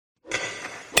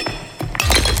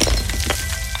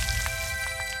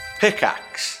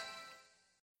Pickaxe.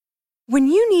 When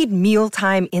you need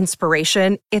mealtime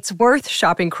inspiration, it's worth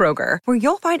shopping Kroger, where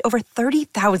you'll find over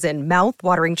 30,000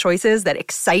 mouth-watering choices that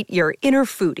excite your inner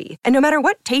foodie. And no matter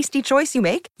what tasty choice you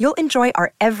make, you'll enjoy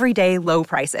our everyday low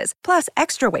prices, plus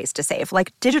extra ways to save,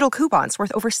 like digital coupons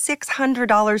worth over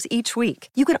 $600 each week.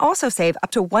 You can also save up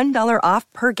to $1 off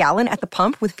per gallon at the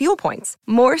pump with fuel points.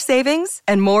 More savings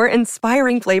and more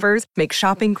inspiring flavors make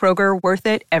shopping Kroger worth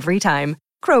it every time.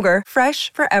 Kroger,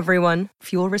 fresh for everyone.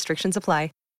 Fuel restrictions apply.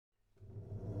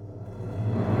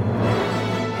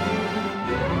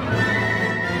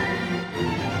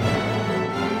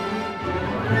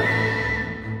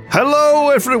 Hello,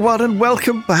 everyone, and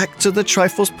welcome back to the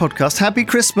Triforce podcast. Happy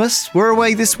Christmas. We're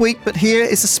away this week, but here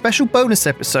is a special bonus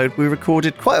episode we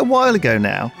recorded quite a while ago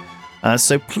now.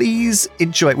 So please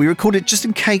enjoy it. We recorded just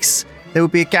in case there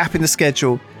would be a gap in the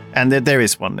schedule, and there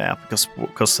is one now, because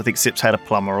I think Sips had a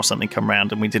plumber or something come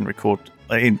round and we didn't record.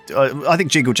 I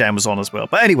think Jingle Jam was on as well.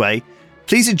 But anyway,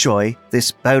 please enjoy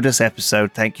this bonus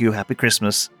episode. Thank you. Happy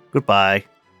Christmas. Goodbye.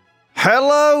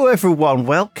 Hello, everyone.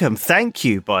 Welcome. Thank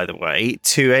you, by the way,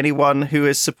 to anyone who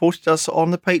has supported us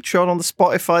on the Patreon, on the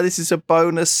Spotify. This is a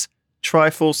bonus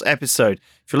Triforce episode.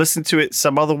 If you're listening to it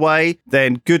some other way,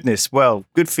 then goodness, well,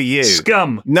 good for you.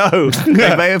 Scum. No,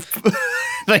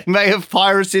 they may have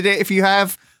pirated it. If you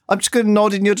have, I'm just going to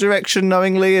nod in your direction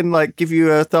knowingly and give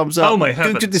you a thumbs up. Oh my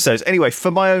heavens. Goodness knows. Anyway,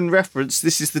 for my own reference,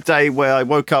 this is the day where I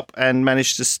woke up and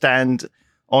managed to stand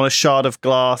on a shard of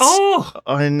glass. Oh,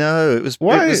 I know. It was.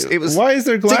 Why is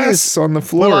there glass on the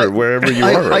floor wherever you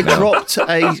are right now? I dropped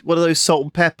one of those salt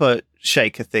and pepper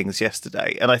shaker things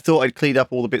yesterday, and I thought I'd cleaned up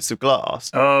all the bits of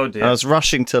glass. Oh dear! And I was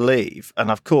rushing to leave, and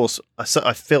of course, I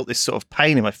felt this sort of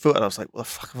pain in my foot, and I was like, "What the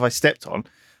fuck have I stepped on?"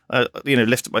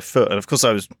 Lifted my foot, and of course,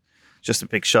 I was just a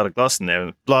big shard of glass in there,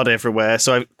 and blood everywhere.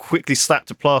 So I quickly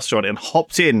slapped a plaster on it and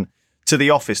hopped in to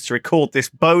the office to record this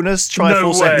bonus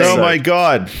Triforce episode. Oh my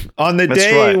god. On the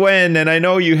day when, and I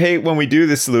know you hate when we do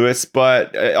this, Lewis,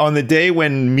 but on the day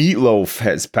when Meatloaf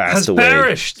has passed away.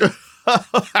 Perished.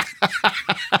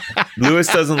 Lewis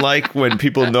doesn't like when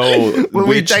people know when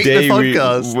which day we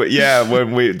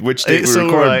which day we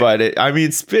record, right. But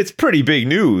it's pretty big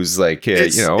news.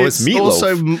 It's Meatloaf.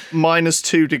 Also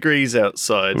 -2 degrees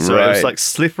outside, so it was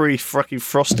slippery, fucking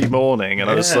frosty morning,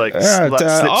 and I was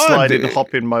sliding,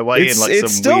 hopping my way in like it's some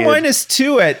still weird...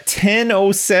 -2 at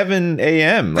 10:07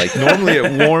 a.m. Normally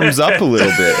it warms up a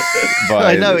little bit.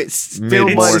 I know it's still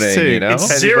 -2. You know?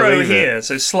 It's 0 here,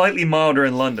 so slightly milder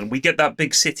in London. We get that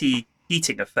big city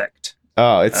heating effect.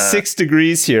 Oh, it's 6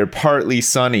 degrees here, partly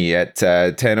sunny at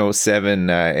 10:07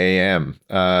 a.m.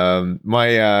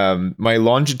 My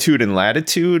longitude and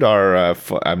latitude are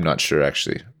I'm not sure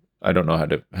actually. I don't know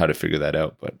how to figure that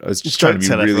out, but I was just trying to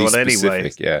be really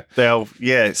specific.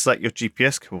 Anyway. It's like your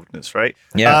GPS coordinates, right?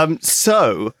 Yeah.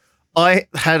 So I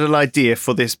had an idea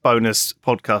for this bonus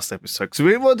podcast episode because we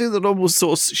didn't want to do the normal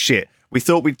sort of shit. We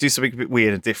thought we'd do something a bit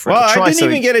weird and different. Well, I didn't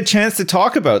even get a chance to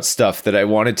talk about stuff that I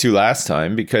wanted to last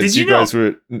time because you guys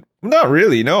were not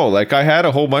really. No, I had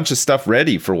a whole bunch of stuff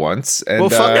ready for once. And,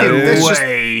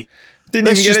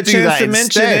 didn't even get a chance to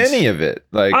mention any of it.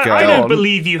 I don't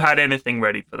believe you had anything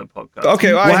ready for the podcast.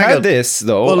 Okay, well, I had this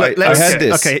though. Well, I had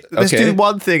this. Okay, let's do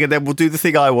one thing, and then we'll do the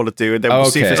thing I want to do, and then we'll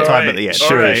see if there's time at the end.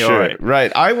 Sure. Right.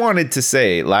 I wanted to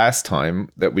say last time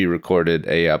that we recorded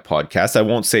a podcast. I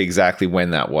won't say exactly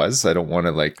when that was. I don't want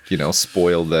to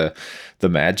spoil the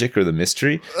magic or the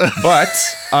mystery. But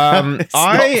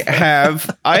I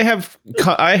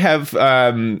have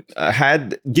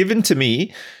had given to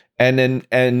me.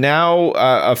 And now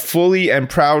a fully and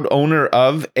proud owner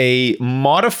of a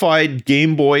modified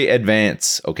Game Boy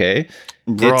Advance. Okay,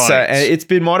 right. It's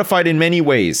been modified in many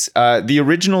ways. The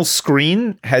original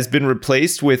screen has been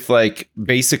replaced with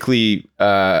basically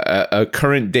a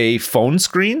current day phone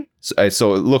screen,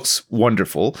 so it looks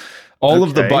wonderful. All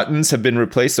of the buttons have been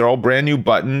replaced. They're all brand new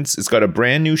buttons. It's got a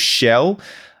brand new shell.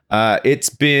 It's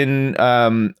been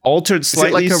altered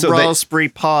slightly. Is it like a Raspberry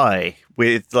Pi?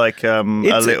 With a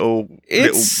little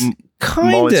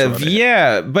kind of,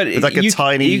 yeah, but with a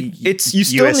tiny. You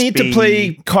still USB. need to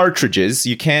play cartridges.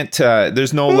 You can't.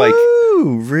 There's no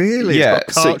Ooh, really? Yeah,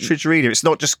 it's got cartridge reader. It's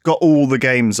not just got all the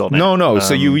games on it. No.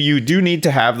 So you do need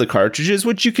to have the cartridges,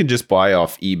 which you can just buy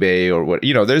off eBay or what.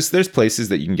 There's places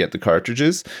that you can get the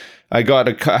cartridges. I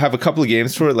have a couple of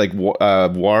games for it, like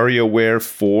WarioWare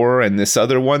 4 and this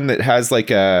other one that has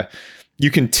you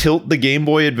can tilt the Game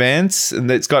Boy Advance, and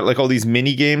it's got all these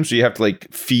mini games where you have to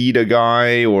feed a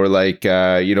guy or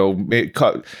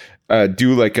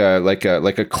do like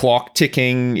a clock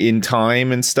ticking in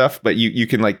time and stuff, but you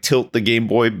can like tilt the Game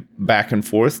Boy back and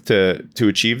forth to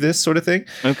achieve this sort of thing.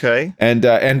 Okay. And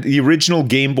the original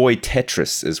Game Boy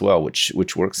Tetris as well,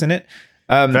 which works in it.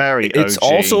 It's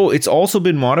OG. also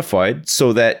been modified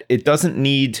so that it doesn't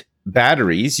need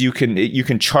batteries. You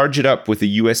can charge it up with a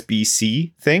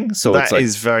USB-C thing. So that it's like,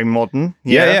 is very modern.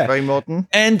 Yeah, very modern.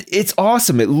 And it's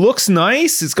awesome. It looks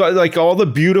nice. It's got like all the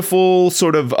beautiful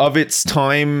sort of its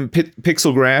time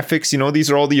pixel graphics. You know,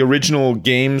 these are all the original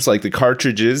games, like the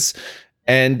cartridges.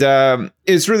 And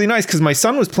it's really nice because my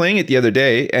son was playing it the other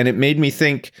day, and it made me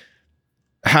think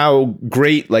how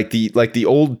great like the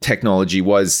old technology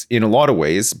was in a lot of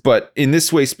ways, but in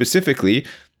this way specifically,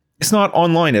 it's not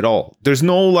online at all. There's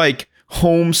no like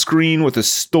home screen with a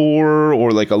store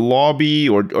or like a lobby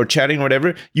or chatting or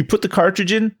whatever. You put the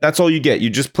cartridge in, that's all you get. You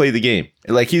just play the game.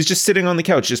 Like he's just sitting on the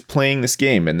couch just playing this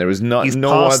game, and there was no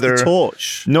other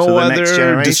torch, no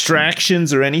other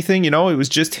distractions or anything. You know, it was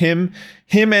just him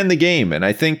and the game. And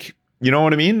I think, you know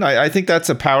what I mean? I think that's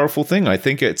a powerful thing. I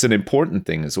think it's an important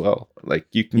thing as well. Like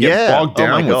you can get bogged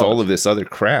down with all of this other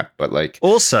crap, but like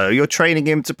also you're training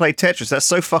him to play Tetris. That's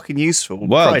so fucking useful.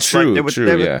 Well, Christ, true, like,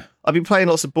 yeah. I've been playing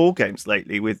lots of board games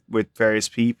lately with various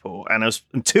people, and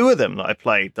two of them that I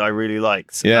played that I really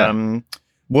liked.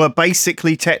 Were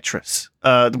basically Tetris.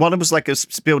 The one was like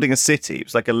building a city.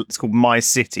 It's called My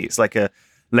City. It's like a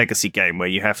legacy game where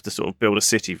you have to sort of build a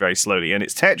city very slowly, and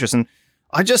it's Tetris. And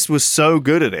I just was so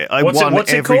good at it. I won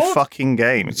every fucking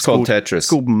game. It's called Tetris. It's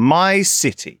called My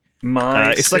City.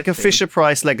 It's City. like a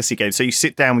Fisher-Price legacy game. So you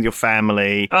sit down with your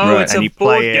family. Oh, and it's a you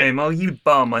board play game. Oh, you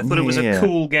bum. I thought it was a Yeah.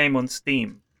 cool game on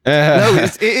Steam. No,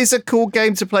 it is a cool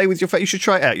game to play with your family. You should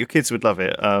try it out. Your kids would love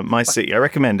it. My City. I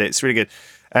recommend it. It's really good.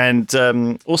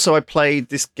 And also I played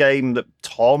this game that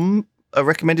Tom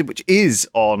recommended, which is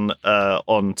on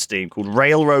Steam, called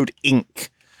Railroad Inc.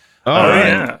 Oh,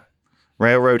 Yeah.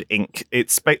 Railroad Inc.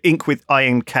 It's Inc with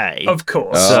INK. Of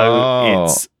course. So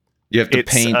you have to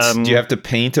paint. Do you have to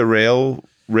paint a railroad?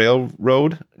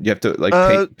 You have to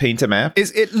like paint a map.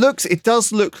 It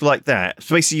does look like that.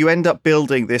 So basically, you end up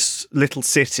building this little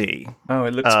city. Oh,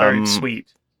 it looks very sweet.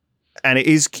 And it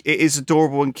is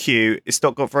adorable and cute. It's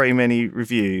not got very many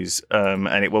reviews,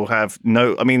 and it will have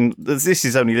no. I mean, this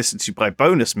is only listened to by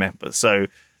bonus members, so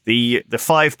the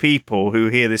 5 people who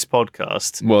hear this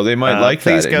podcast, well, they might like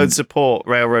please that. Please go and support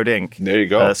Railroad Inc. There you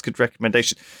go. That's a good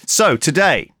recommendation. So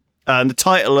today, the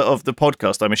title of the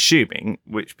podcast, I'm assuming,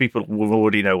 which people will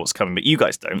already know what's coming, but you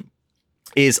guys don't,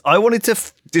 is I wanted to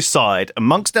decide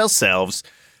amongst ourselves,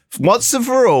 once and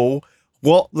for all,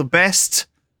 what the best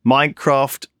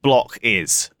Minecraft block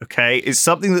is. Okay, it's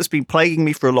something that's been plaguing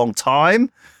me for a long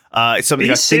time. It's something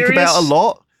I think about a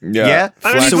lot. Yeah.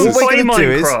 I don't So even what we're play going to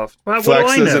do is Minecraft. What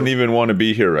Flex do I doesn't know? even want to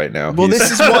be here right now. Well,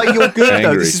 this is why you're good, though.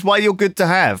 Angry. This is why you're good to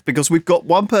have, because we've got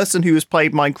one person who has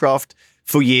played Minecraft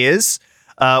for years,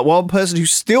 one person who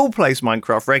still plays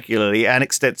Minecraft regularly and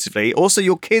extensively. Also,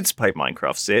 your kids play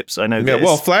Minecraft, Sips. I know Yeah, this.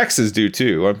 well, Flaxes do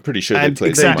too. I'm pretty sure they play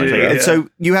exactly. Minecraft. And so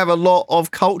you have a lot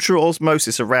of cultural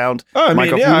osmosis around Oh, I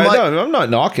mean, Minecraft. yeah, I'm not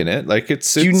knocking it. Like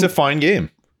it's a fine game.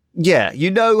 Yeah,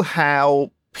 you know how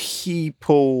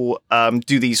people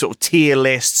do these sort of tier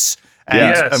lists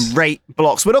and rate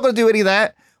blocks. We're not going to do any of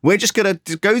that. We're just going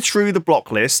to go through the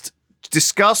block list,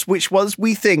 discuss which ones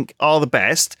we think are the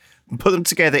best, and put them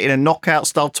together in a knockout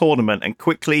style tournament and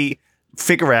quickly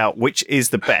figure out which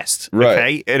is the best. Right.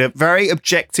 Okay, in a very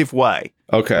objective way.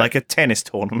 Okay. Like a tennis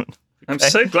tournament. I'm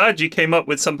so glad you came up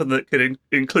with something that could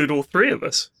include all 3 of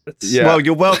us. Yeah. Well,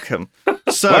 you're welcome.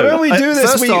 So Why don't we do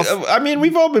this? first off, I mean,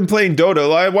 we've all been playing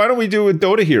Dota. Why don't we do it with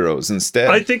Dota Heroes instead?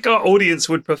 I think our audience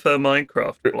would prefer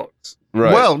Minecraft blocks.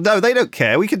 Right. Well, no, they don't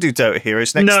care. We could do Dota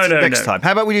Heroes next time.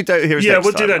 How about we do Dota Heroes next time?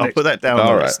 We'll do that I'll next put that down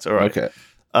on the list. All right.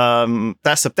 Okay.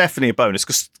 That's definitely a bonus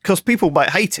because people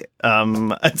might hate it,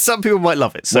 and some people might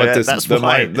love it. So that's the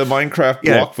why. the Minecraft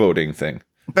block voting thing.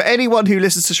 But anyone who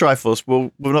listens to Triforce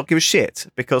will not give a shit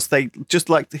because they just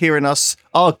like hearing us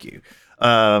argue.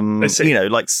 You know,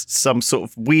 like some sort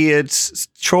of weird,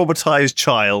 traumatized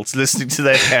child listening to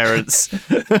their parents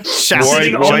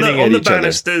shouting on the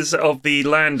banisters of the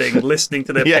landing, listening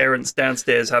to their parents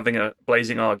downstairs having a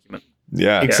blazing argument.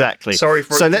 Yeah, exactly. Sorry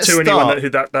to anyone who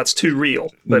that's too real.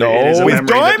 But no, it is a with memory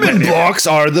that diamond many- blocks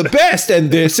are the best, and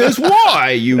this is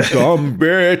why, you dumb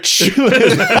bitch.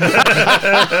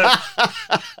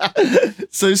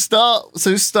 So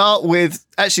start with,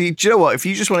 actually, do you know what? If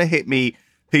you just want to hit me,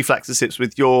 P-Flax and Sips,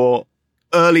 with your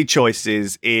early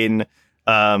choices in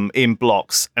in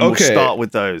blocks, and we'll start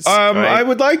with those. Right?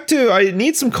 I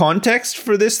need some context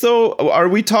for this, though. Are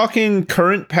we talking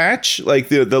current patch, like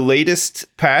the latest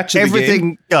patch of everything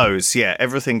the game? goes, yeah,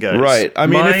 everything goes. Right. I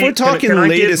mean, if we're talking can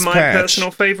latest I give my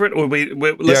personal favorite, or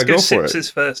let's go Sips's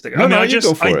first. No, you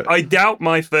go for it. I doubt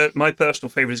my personal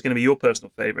favorite is going to be your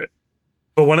personal favorite.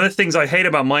 But one of the things I hate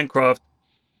about Minecraft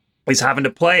is having to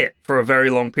play it for a very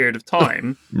long period of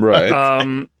time.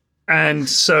 Right. And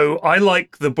so I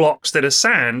like the blocks that are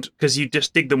sand because you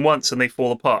just dig them once and they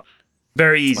fall apart.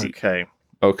 Very easy.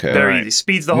 Okay. Very easy.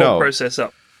 Speeds the whole process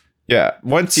up. Yeah.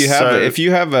 Once you have if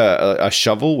you have a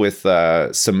shovel with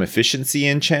some efficiency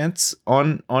enchants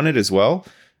on it as well,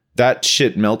 that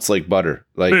shit melts like butter.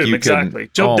 Like Boom, exactly.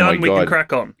 Job done. We can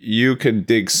crack on. You can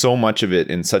dig so much of it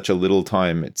in such a little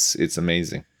time. It's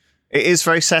amazing. It is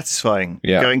very satisfying.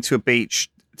 Yeah. Going to a beach,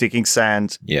 digging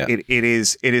sand. Yeah. It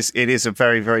is a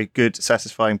very, very good,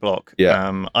 satisfying block.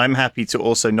 Yeah. I'm happy to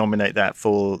also nominate that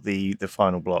for the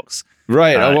final blocks.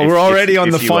 Right. We're already on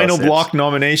the final block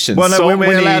nominations. Well, no,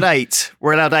 we're allowed 8.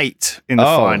 We're allowed 8 in the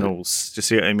finals. Do you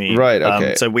see what I mean? Right.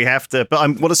 Okay. So we have to. But I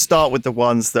want to start with the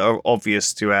ones that are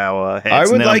obvious to our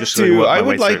heads. I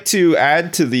would like to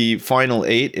add to the final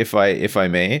 8, if I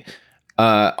may,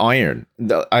 iron,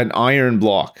 an iron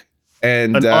block.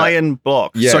 And an iron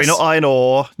block. Yes. Sorry, not iron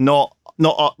ore, not.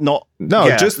 No,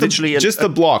 yeah, just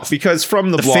the block, because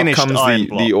from the block comes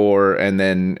the ore, and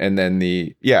then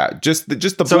the just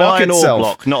the so block iron itself. Ore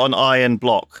block, not an iron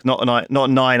block, not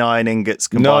 9 iron ingots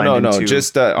combined. No,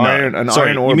 just iron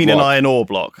ore. You mean block. an iron ore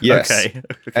block? Yes. Okay.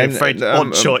 And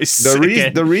odd choice.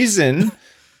 The reason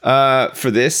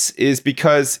for this is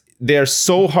because they're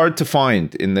so hard to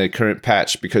find in the current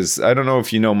patch. Because I don't know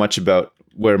if you know much about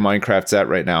where Minecraft's at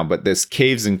right now, but this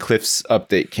Caves and Cliffs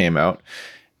update came out,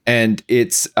 and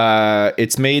it's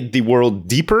made the world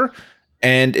deeper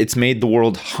and it's made the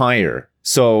world higher.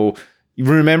 So you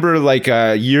remember, like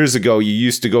years ago, you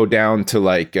used to go down to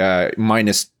like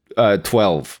minus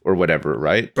 12 or whatever,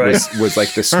 right? Was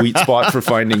like the sweet spot for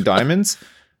finding diamonds.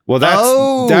 Well,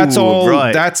 that's all.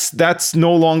 Right. That's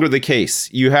no longer the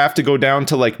case. You have to go down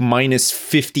to like minus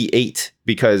 58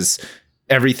 because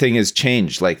everything has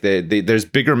changed. Like there's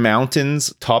bigger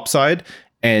mountains topside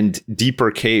and deeper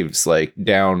caves like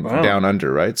down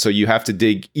under, right? So you have to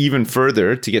dig even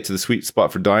further to get to the sweet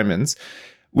spot for diamonds,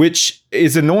 which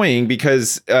is annoying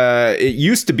because it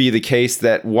used to be the case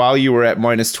that while you were at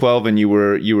minus 12 and you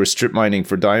were strip mining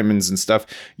for diamonds and stuff,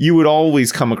 you would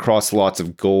always come across lots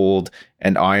of gold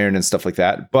and iron and stuff like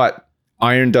that. But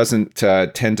iron doesn't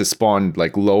tend to spawn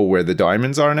like low where the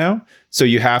diamonds are now. So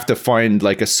you have to find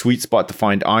like a sweet spot to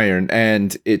find iron,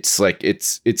 and it's like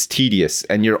it's tedious,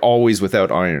 and you're always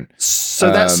without iron.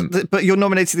 So but you're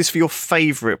nominating this for your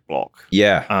favorite block.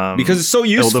 Yeah, because it's so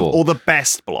useful. Or the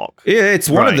best block. Yeah, it's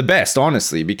one of the best,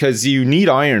 honestly, because you need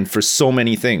iron for so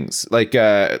many things. Like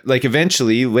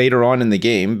eventually later on in the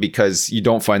game, because you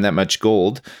don't find that much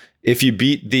gold. If you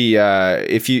beat the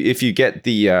if you get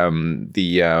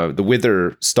the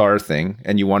wither star thing,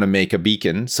 and you want to make a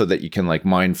beacon so that you can like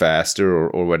mine faster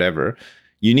or whatever,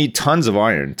 you need tons of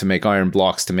iron to make iron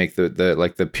blocks to make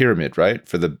the pyramid, right,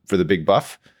 for the big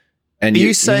buff. And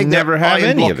you saying never that have iron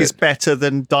any block of it. Is better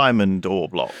than diamond ore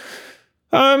block?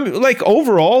 Like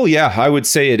overall, yeah, I would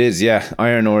say it is. Yeah,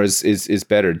 iron ore is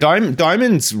better.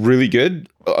 Diamond's really good,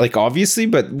 like obviously,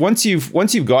 but once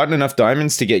you've gotten enough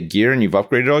diamonds to get gear and you've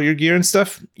upgraded all your gear and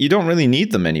stuff, you don't really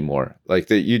need them anymore. Like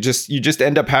you just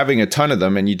end up having a ton of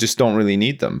them, and you just don't really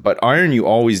need them. But iron you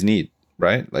always need,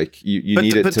 right? Like you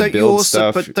need it to build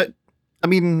stuff. I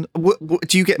mean,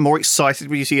 do you get more excited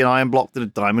when you see an iron block than a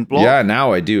diamond block? Yeah,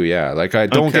 now I do, yeah. Like,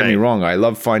 don't get me wrong, I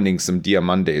love finding some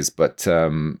diamantes, but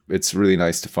it's really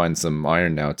nice to find some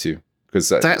iron now, too.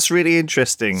 That's really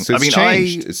interesting. So it's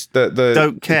changed. I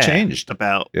don't care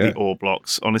about the ore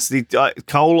blocks, honestly.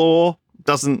 Coal ore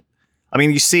doesn't... I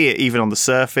mean, you see it even on the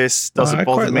surface. Doesn't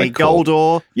bother me. Like gold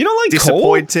ore. You don't like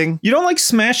disappointing. Coal? You don't like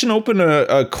smashing open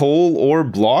a coal ore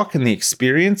block and the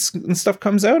experience and stuff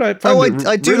comes out? I do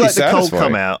really like the coal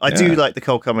come out. I do like the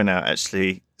coal coming out,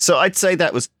 actually. So I'd say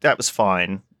that was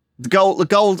fine. The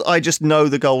gold. I just know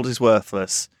the gold is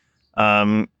worthless.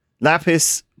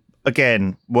 Lapis,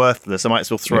 again, worthless. I might as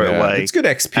well throw it away. It's good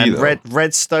XP and though.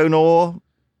 Redstone ore.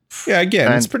 Yeah,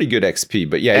 again, it's pretty good XP.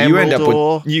 But yeah, you end up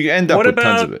with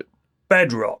tons of it.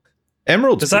 Bedrock.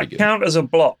 Emerald. Does that count as a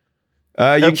block?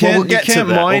 You can't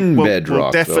mine bedrock.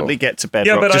 We'll definitely get to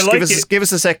bedrock. Yeah, but just give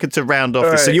us a second to round off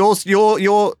this. So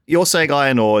you're saying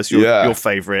iron ore is your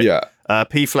favorite. Yeah.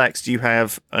 P-Flax, do you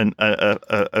have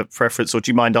a preference, or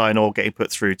do you mind iron ore getting put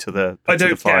through to the? I don't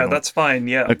care. final? That's fine.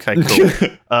 Yeah. Okay.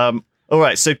 Cool. All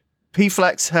right. So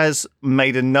PFlax has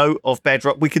made a note of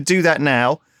Bedrock. We could do that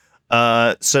now.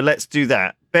 So let's do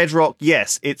that. Bedrock,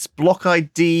 yes, it's block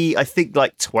ID, I think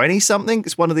like 20 something.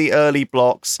 It's one of the early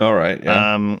blocks. All right.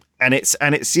 Yeah. And it's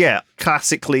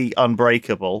classically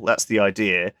unbreakable. That's the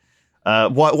idea.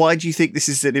 Why do you think this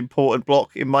is an important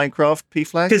block in Minecraft,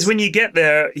 PFlax? Because when you get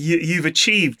there, you've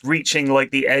achieved reaching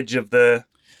like the edge of the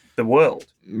world.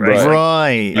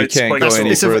 Right. You can't go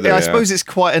any further. I suppose it's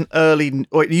quite an early,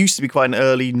 or it used to be quite an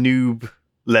early noob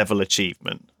level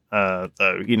achievement, though,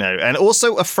 and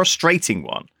also a frustrating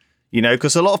one,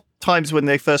 because a lot of times when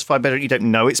they first find Bedrock, you don't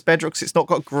know it's Bedrock because it's not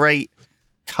got great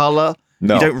color.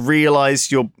 No. You don't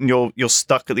realize you're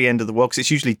stuck at the end of the world because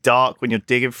it's usually dark when you're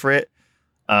digging for it.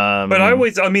 But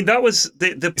that was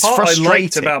the part I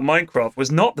liked about Minecraft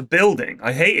was not the building.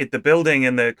 I hated the building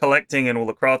and the collecting and all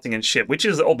the crafting and shit, which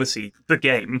is obviously the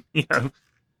game,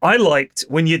 I liked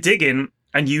when you dig in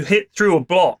and you hit through a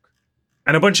block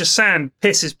and a bunch of sand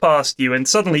pisses past you and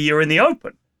suddenly you're in the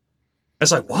open.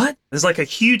 It's like, what? There's like a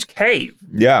huge cave.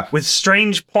 Yeah. With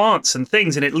strange plants and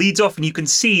things, and it leads off and you can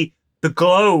see the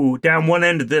glow down one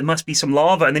end. There must be some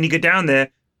lava, and then you go down there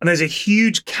and there's a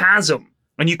huge chasm.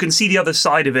 And you can see the other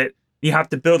side of it. You have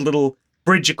to build a little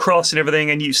bridge across and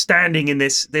everything, and you standing in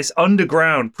this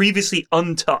underground, previously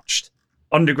untouched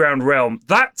underground realm.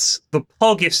 That's the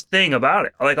poggest thing about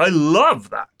it. Like, I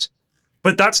love that.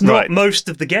 But that's not most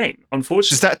of the game,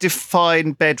 unfortunately. Does that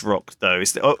define Bedrock, though?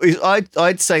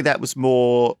 I'd say that was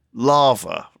more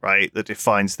lava, right? That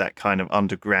defines that kind of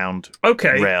underground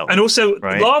realm. And also,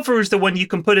 lava is the one you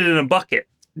can put it in a bucket.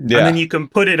 Yeah. And then you can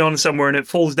put it on somewhere and it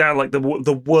falls down like the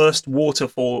worst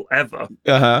waterfall ever.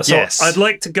 Uh-huh. So I'd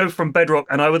like to go from Bedrock,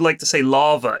 and I would like to say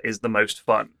lava is the most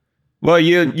fun. Well,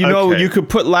 you know, you could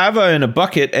put lava in a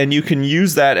bucket and you can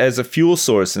use that as a fuel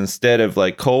source instead of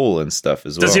like coal and stuff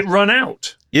as well. Does it run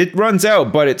out? It runs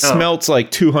out, but it smelts like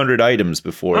 200 items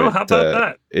before how about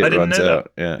that? It I didn't runs know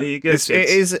out. That. Yeah. There you go. It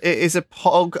is a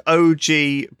POG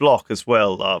OG block as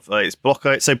well, lava. It's block.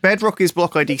 So Bedrock is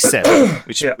block ID 7,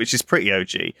 which is pretty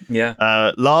OG.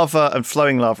 Yeah. Lava and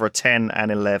flowing lava are 10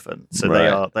 and 11, so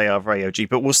they are very OG.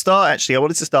 But we'll start. Actually, I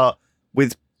wanted to start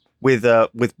with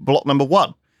block number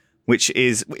 1, which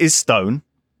is stone.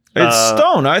 It's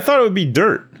stone. I thought it would be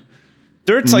dirt.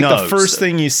 Dirt's like the first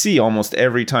thing you see almost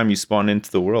every time you spawn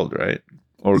into the world, right?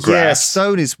 Or grass. Yeah,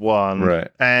 stone is one. Right.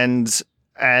 And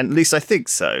at least I think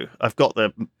so. I've got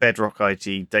the Bedrock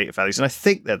ID data values, and I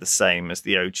think they're the same as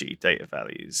the OG data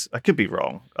values. I could be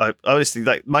wrong. I honestly,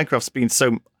 like, Minecraft's been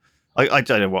so... I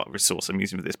don't know what resource I'm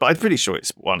using for this, but I'm pretty sure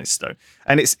one is stone.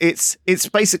 And it's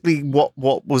basically what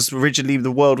was originally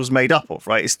the world was made up of,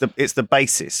 right? It's the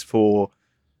basis for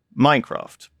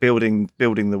Minecraft, building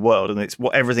the world, and it's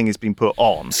what everything has been put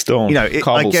on. Stone.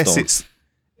 I guess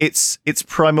it's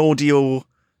primordial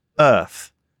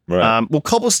earth. Right. Well,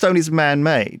 cobblestone is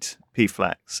man-made.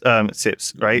 PFlax,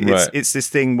 Sips, right? It's this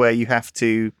thing where you have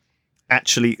to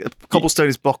actually cobblestone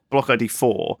is block ID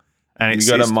 4, and you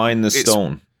got to mine the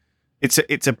stone.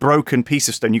 It's a broken piece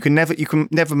of stone. You can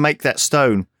never make that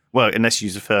stone. Well, unless you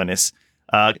use a furnace.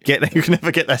 You can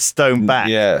never get that stone back.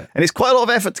 Yeah. And it's quite a lot of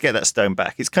effort to get that stone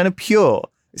back. It's kind of pure.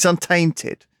 It's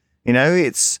untainted.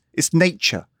 It's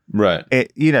nature. Right.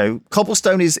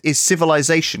 Cobblestone is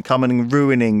civilization coming and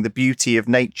ruining the beauty of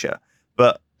nature.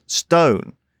 But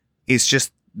stone is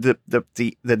just the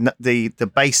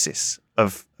basis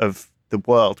of the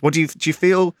world. What do you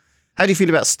feel? How do you feel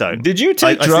about stone? Did you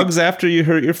take drugs after you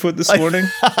hurt your foot this morning?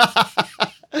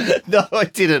 No, I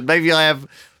didn't. Maybe I have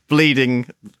bleeding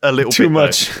a little too bit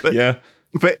much. But, yeah.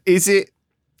 But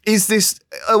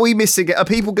are we missing it? Are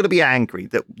people going to be angry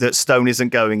that stone isn't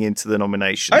going into the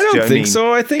nominations? I don't think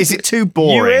so. I think is it too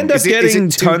boring? You end up getting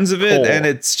tons of it, core? and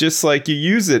it's just like you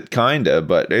use it kinda,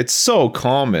 but it's so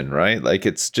common, right? Like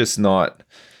it's just not.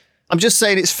 I'm just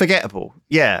saying it's forgettable.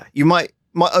 Yeah, you might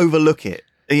overlook it.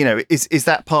 Is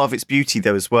that part of its beauty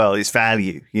though as well? Its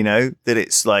value, that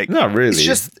it's like not really.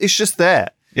 It's just there.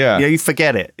 Yeah, you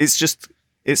forget it. It's just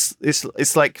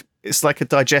it's like a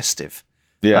digestive.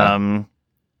 Yeah.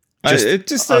 It's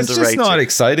just not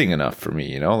exciting enough for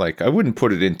me, Like I wouldn't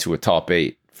put it into a top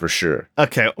 8 for sure.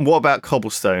 Okay, what about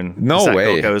cobblestone? No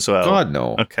way. Go as well? God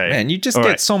no. Okay, man, you just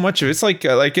get so much of it. It's like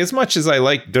as much as I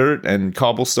like dirt and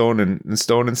cobblestone and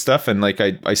stone and stuff, and like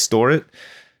I store it.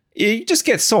 You just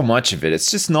get so much of it.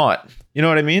 It's just not. You know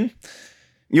what I mean?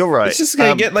 You're right. It's just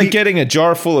gonna get like getting a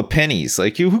jar full of pennies.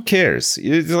 Like who cares?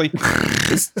 It's like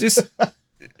it's just.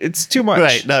 It's too much.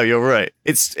 Right, no, you're right.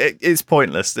 It's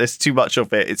pointless. There's too much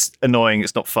of it. It's annoying.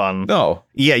 It's not fun. No.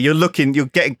 Yeah, you're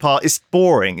getting it's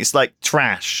boring. It's like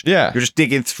trash. Yeah. You're just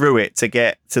digging through it to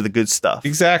get to the good stuff.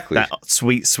 Exactly. That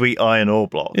sweet iron ore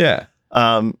block. Yeah.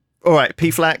 All right,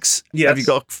 P-Flax, Yes. have you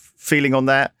got a feeling on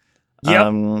that?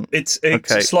 Yep. It's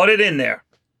okay. slotted in there.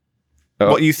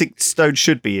 What you think stone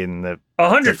should be in the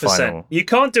 100%. final? You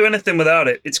can't do anything without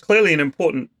it. It's clearly an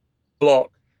important block,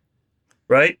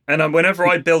 right? And whenever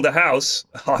I build a house,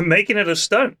 I'm making it of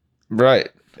stone. Right.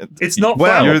 It's not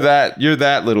Well, flammable. You're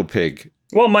that little pig.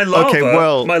 Well, my lava, Okay,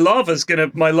 well-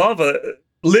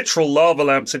 literal lava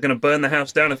lamps are gonna burn the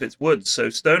house down if it's wood. So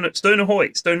stone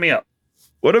ahoy, stone me up.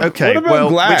 What about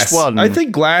glass? which one? I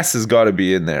think glass has got to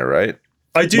be in there, right?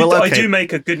 I do. Well, I okay. do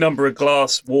make a good number of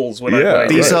glass walls when Yeah, I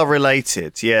These right. are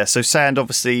related, yeah. So sand,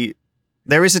 obviously,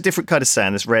 there is a different kind of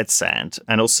sand. There's red sand,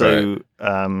 and also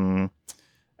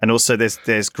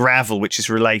there's gravel, which is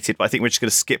related. But I think we're just going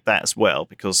to skip that as well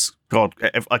because God,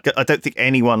 I don't think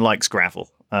anyone likes gravel.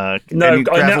 No,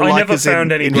 I never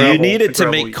found any gravel. You need it to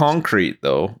gravel make concrete,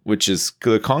 though, which is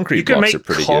the concrete You can blocks make are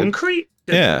pretty concrete.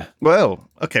 good. Yeah. Well,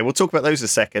 okay, we'll talk about those in a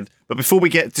second. But before we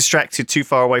get distracted too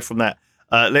far away from that,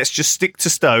 let's just stick to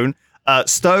stone.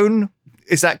 Stone,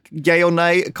 is that yay or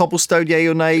nay? Cobblestone, yay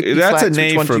or nay? That's a P-Flax, nay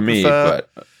which one do for you me, prefer?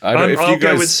 but I don't, if I'll you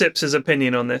guys go with Sips'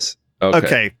 opinion on this.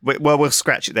 Okay, well, we'll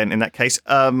scratch it then in that case.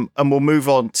 And we'll move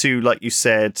on to, like you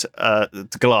said,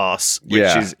 the glass,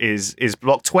 which is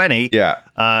block 20.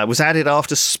 Yeah. Was added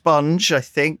after sponge, I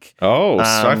think. Oh,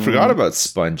 so I forgot about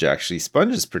sponge, actually.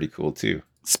 Sponge is pretty cool, too.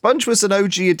 Sponge was an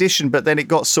OG addition, but then it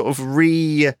got sort of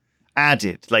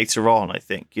re-added later on, I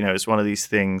think. You know, it's one of these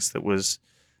things that was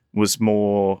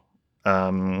more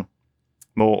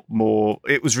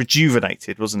it was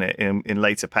rejuvenated, wasn't it, in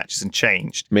later patches and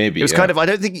changed. Maybe it was kind of I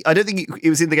don't think it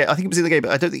was in the game. I think it was in the game,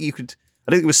 but I don't think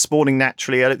it was spawning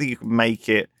naturally. I don't think you could make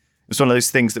it. It was one of those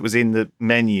things that was in the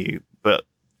menu but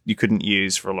you couldn't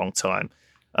use for a long time.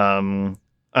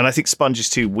 And I think sponge is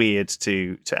too weird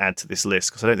to add to this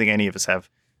list because I don't think any of us have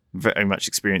very much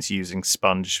experience using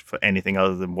sponge for anything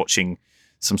other than watching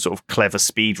some sort of clever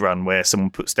speed run where someone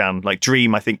puts down, like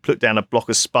Dream, I think, put down a block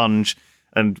of sponge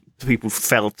and people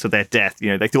fell to their death. You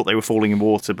know, they thought they were falling in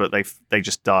water, but they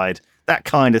just died. That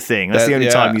kind of thing. That's the only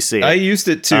time you see it. I used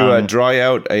it to dry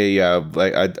out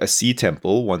a sea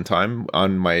temple one time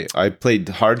I played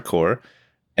hardcore,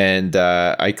 and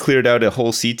I cleared out a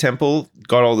whole sea temple,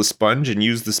 got all the sponge, and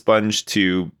used the sponge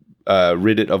to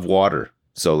rid it of water.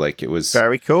 So like it was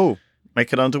very cool.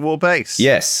 Make an underwater base.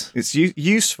 Yes, it's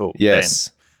useful. Yes,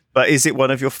 then. But is it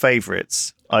one of your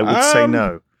favorites? I would say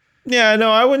no. Yeah, no,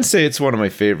 I wouldn't say it's one of my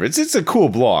favorites. It's a cool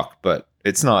block, but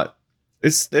it's not.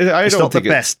 It's not the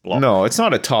best block. No, it's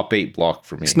not a top 8 block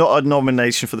for me. It's not a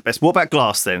nomination for the best. What about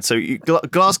glass then? So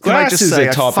glass. Can I just say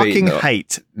I fucking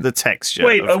hate the texture.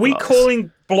 Wait, are we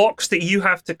calling blocks that you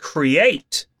have to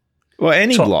create? Well,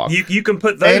 any block. You can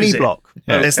put those any in. block.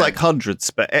 Yeah. There's like hundreds,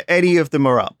 but any of them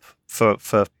are up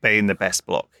for being the best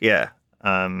block. Yeah,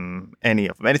 any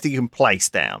of them. Anything you can place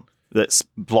down that's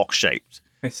block shaped.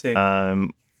 I see.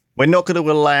 We're not going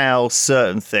to allow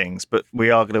certain things, but we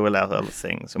are going to allow other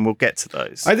things, and we'll get to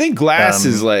those. I think glass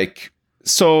is like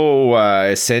so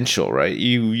essential, right?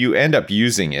 You end up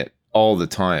using it all the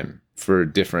time for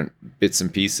different bits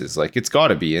and pieces. Like it's got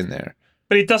to be in there.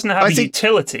 But it doesn't have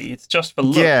utility. It's just for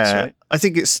looks, right? I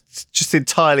think it's just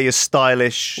entirely a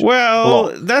stylish Well,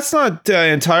 block. that's not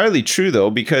entirely true, though,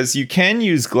 because you can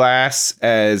use glass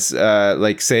as,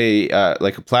 like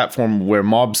a platform where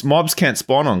mobs can't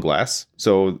spawn on glass.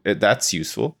 So that's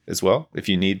useful as well. If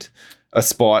you need a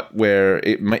spot where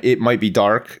it might be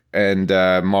dark and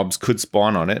mobs could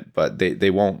spawn on it, but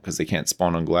they won't because they can't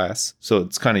spawn on glass. So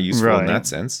it's kind of useful in that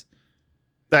sense.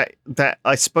 That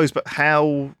I suppose, but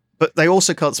how... But they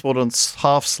also can't spawn on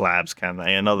half slabs, can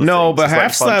they? And other no, things. but There's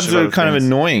half slabs are kind of things.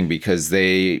 annoying because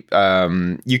they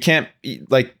you can't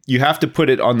you have to put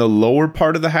it on the lower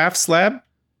part of the half slab,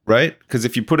 right? Because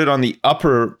if you put it on the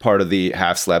upper part of the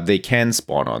half slab, they can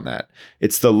spawn on that.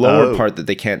 It's the lower part that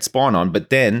they can't spawn on,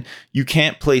 but then you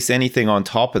can't place anything on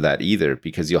top of that either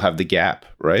because you'll have the gap,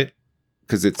 right?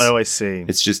 Because it's I see.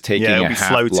 It's just taking a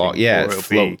half block. Yeah, it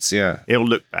floats. It'll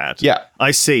look bad. Yeah,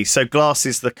 I see. So glass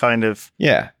is the kind of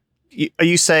Are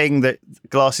you saying that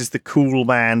glass is the cool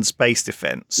man's base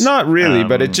defense? Not really,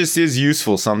 but it just is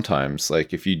useful sometimes.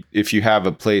 Like if you have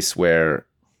a place where,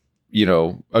 you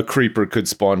know, a creeper could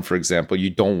spawn, for example, you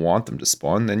don't want them to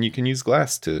spawn, then you can use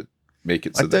glass to make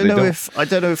it so that they don't. I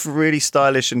don't know if really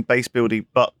stylish and base building,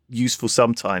 but useful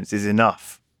sometimes is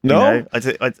enough. No, you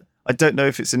know? I don't know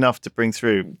if it's enough to bring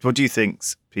through. What do you think,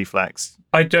 P-Flax?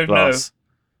 I don't know.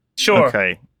 Sure.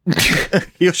 Okay.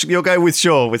 You'll go with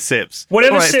Sips.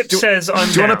 Whatever Sips says, I'm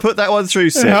Do you want to put that one through,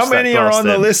 Sips? How many are on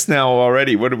the list now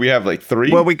already? What do we have, like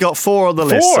 3? Well, we got 4 on the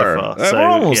list so far. We're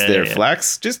almost there,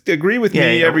 Flax. Just agree with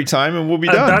me every time and we'll be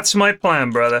done. That's my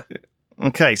plan, brother.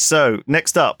 Okay, so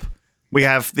next up, we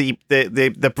have the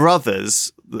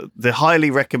brothers, the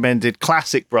highly recommended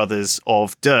classic brothers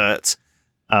of Dirt,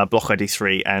 Block ID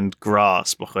 3, and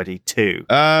Grass, Block ID 2.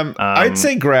 I'd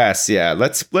say Grass, yeah.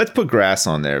 Let's put Grass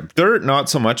on there. Dirt, not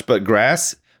so much, but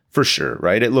Grass, for sure,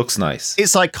 right? It looks nice.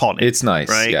 It's iconic. It's nice,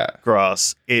 right? yeah.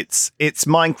 Grass. It's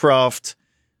Minecraft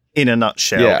in a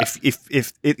nutshell. Yeah.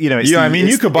 If it, you know, it's Yeah, I mean,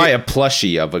 you could buy a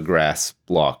plushie of a Grass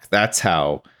block. That's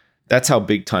how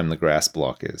big time the Grass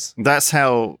block is. That's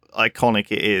how iconic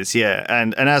it is, yeah.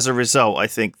 And as a result, I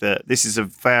think that this is a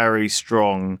very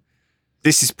strong.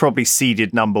 This is probably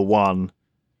seeded number 1.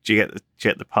 Do you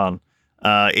get the pun?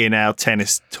 In our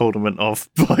tennis tournament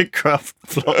of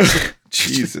Minecraft blocks.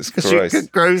 Jesus You Christ. can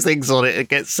grow things on it and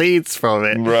get seeds from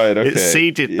it. Right, okay. It's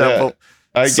seeded Yeah. number.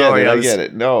 I Sorry, get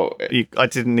it. No. I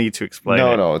didn't need to explain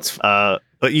it. No, it's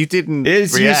But you didn't.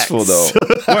 it's react. useful though.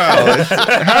 Well,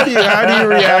 how do you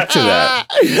react to that?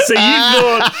 So you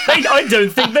thought, I don't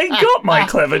think they got my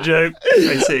clever joke.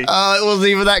 I see. It wasn't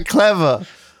even that clever.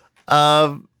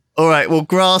 All right, well,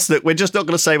 Grass. Look, we're just not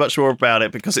going to say much more about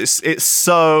it because it's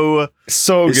so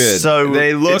good.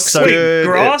 They look it's so good.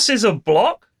 Grass is a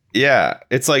block? Yeah,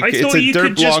 it's like I it's thought a you dirt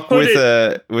could just block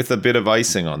put with a bit of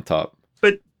icing on top.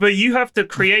 But you have to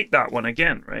create that one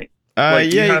again, right? You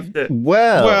Yeah. have to.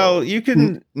 Well, you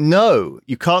can. No,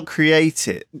 you can't create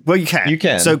it. Well, you can. You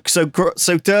can. So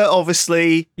dirt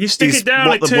obviously. You stick is it down,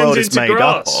 what it the world turns is into made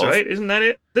up grass, of. right? Isn't that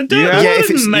it? The You dirt have- Yeah, if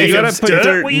isn't it's- made You you of gotta put dirt.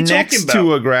 dirt What are you next talking about?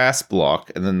 to a grass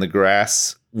block, and then the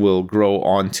grass will grow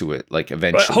onto it, like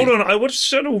eventually. Right, hold on, I want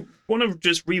to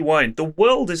just rewind. The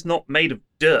world is not made of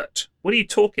dirt. What are you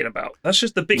talking about? That's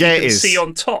just the bit Yeah, you it can is. see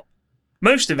on top.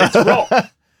 Most of it's rock.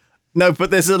 No,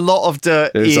 but there's a lot of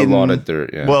dirt. There's in a lot of dirt.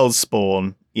 Yeah. World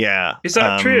Spawn. Yeah. Is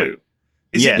that true?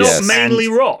 Is yes. it not Yes. mainly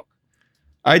rock?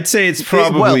 I'd say it's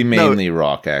probably no. mainly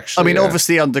rock. Actually, I mean, yeah.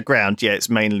 obviously underground, yeah, it's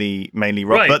mainly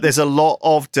rock, Right. but there's a lot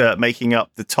of dirt making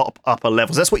up the upper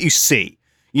levels. That's what you see,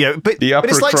 you know. But The but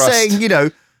it's upper like crust. saying, you know,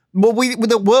 well,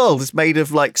 the world is made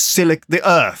of like the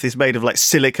Earth is made of like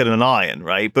silicon and iron,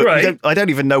 right? But Right. I don't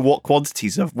even know what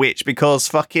quantities of which because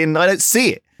fucking I don't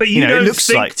see it. But you know, don't it looks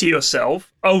think like to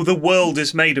yourself, "Oh, the world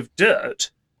is made of dirt."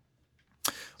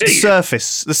 the Do you?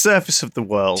 surface of the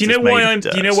world. Do you know is made why of Do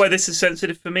you know dirt. why this is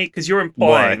sensitive for me? Because you're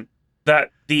implying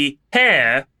that the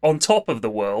hair on top of the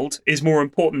world is more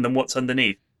important than what's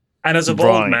underneath. And as a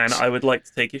bald Right. man, I would like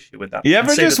to take issue with that. You and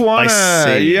ever say just that- want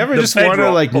I to? see. You ever The just want to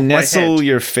bedrock like of my nestle head.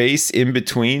 your face in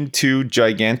between two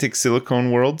gigantic silicone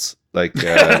worlds? Like,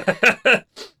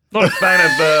 Not a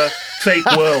fan of fake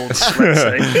worlds, let's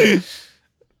say.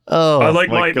 Oh, I like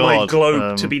my God.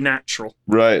 globe to be natural.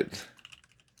 right?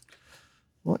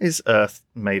 What is Earth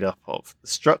made up of? The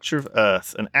structure of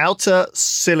Earth: an outer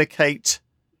silicate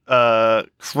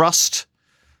crust.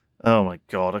 Oh my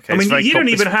God! Okay, I it's mean, very you don't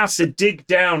even complex. have to dig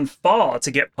down far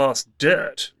to get past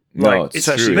dirt. No, Like, it's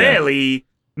it true, yeah. barely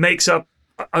makes up.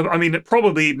 I mean, it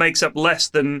probably makes up less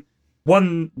than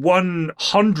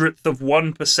 1/100th of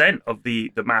 1% of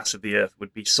the mass of the Earth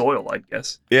would be soil, I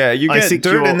guess. Yeah, you I get think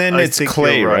dirt you're- and then I it's think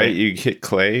clay, you're right? right. You hit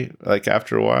clay like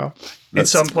after a while. In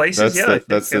some places, yeah. I think.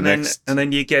 That's the and then, next. and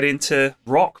then you get into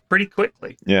rock pretty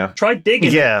quickly. Yeah. Try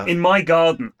digging Yeah. in my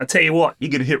garden. I tell you what,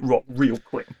 you're gonna hit rock real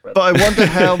quick. brother. But I wonder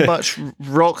how much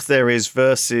rock there is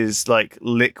versus like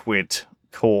liquid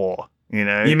core. You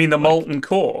know? You mean the molten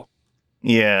core?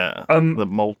 Yeah. The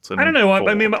molten. I don't know. I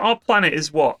core. mean, our planet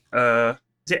is what?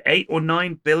 Is it 8 or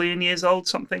 9 billion years old?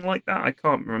 Something like that. I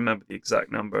can't remember the exact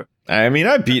number. I mean,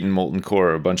 I've beaten molten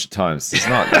core a bunch of times. There's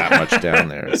not that much down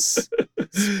there.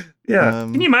 Yeah.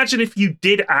 Um, Can you imagine if you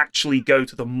did actually go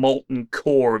to the molten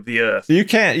core of the Earth? You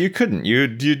can't. You couldn't. You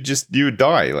would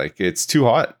die. Like it's too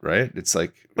hot, right? It's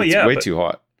like Well, it's yeah, way but- too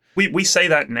hot. We say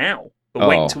that now, but Oh.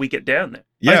 wait until we get down there.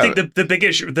 Yeah. I think the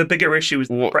bigger issue is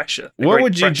the Wha- pressure. the What great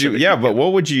would you pressure do? that Yeah, you but get.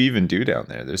 what would you even do down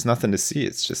there? There's nothing to see.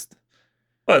 It's just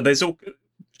Well, there's all.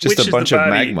 just which a is bunch the of baddie-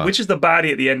 magma. Which is the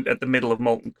baddie at the middle of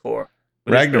molten core?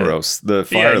 What is the- Ragnaros, the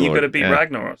fire Yeah, lord. you got to beat yeah.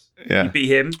 Ragnaros. Yeah. You beat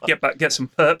him, get some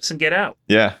perps, and get out.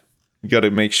 Yeah, you got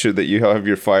to make sure that you have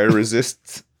your fire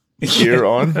resist gear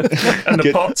on. And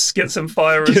the pots, get some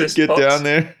fire resist get pots. down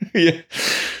there. Yeah,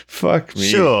 fuck me.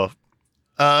 Sure.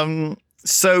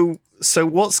 So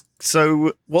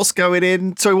what's going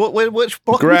in? So which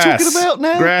block Grass. are we talking about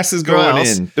now? Grass is going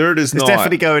Grass. in. Dirt is It's not.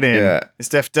 definitely going in. Yeah. It's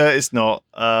dirt is not.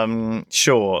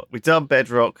 Sure. We've done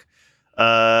bedrock.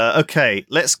 Okay,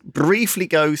 let's briefly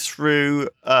go through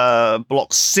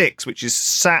block 6, which is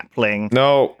sapling,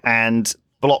 No. and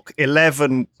block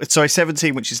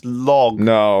 17, which is log,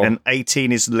 No. and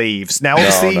 18 is leaves. Now,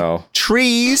 obviously, no.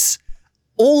 trees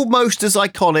almost as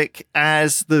iconic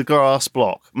as the grass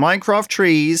block. Minecraft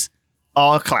trees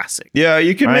are classic. Yeah,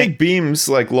 you can Right. make beams,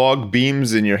 like log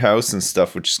beams in your house and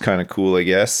stuff, which is kind of cool, I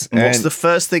guess. And what's And the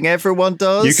first thing everyone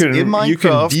does you can- in Minecraft you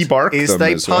can debark is them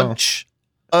they as well. punch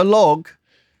a log.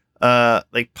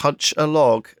 They punch a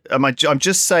log. I'm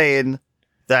just saying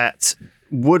that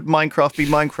would Minecraft be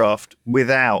Minecraft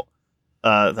without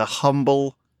the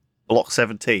humble block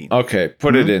 17? Okay,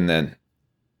 put it in then.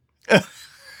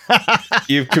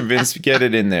 You've convinced me. Get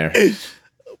it in there.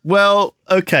 Well,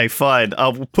 okay, fine.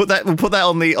 We'll put that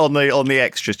on the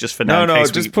extras just for now. No, in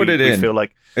case just we, put we, it we in. feel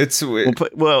like it's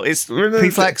it's We're the-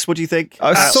 P-Flax. What do you think? so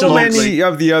Absolutely. many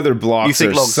of the other You blocks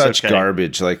think are logs such okay?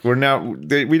 garbage. Like we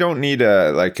don't need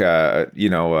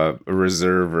a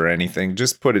reserve or anything.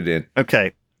 Just put it in.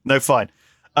 Okay, no, fine.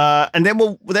 And then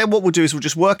what we'll do is we'll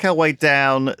just work our way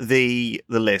down the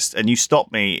list, and you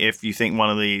stop me if you think one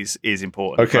of these is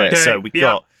important. Okay. Right, so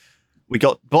Yeah. we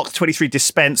got block 23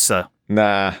 dispenser,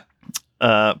 Nah,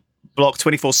 block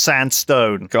 24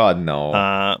 sandstone, God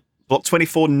no. block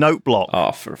 24 note block.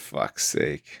 Oh, for fuck's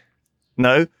sake.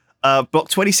 No, block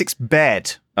 26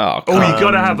 bed. Oh, Oh, you come-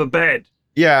 gotta have a bed.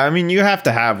 yeah. I mean, you have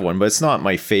to have one, but it's not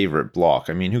my favorite block.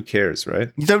 I mean, who cares, right?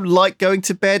 You don't like going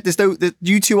to bed.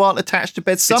 You two aren't attached to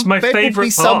bed. Some my bed will be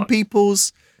favorite some part.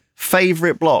 people's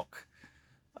favorite block.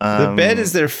 The bed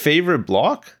is their favorite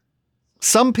block.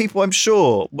 Some people, I'm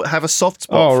sure, have a soft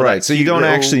spot. Oh, for right. that So you cute don't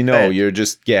little actually know. bed. You're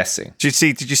just guessing. Did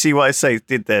you see what I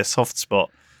did there? Soft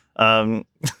spot.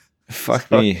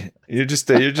 Fuck me. You're just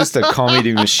a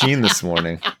comedy machine this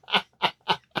morning.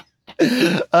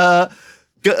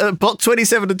 Block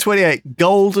 27 and 28,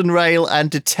 golden rail and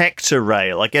detector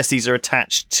rail. I guess these are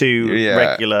attached to Yeah,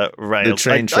 regular rails.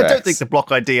 train I don't tracks. think the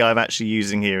block ID I'm actually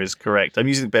using here is correct. I'm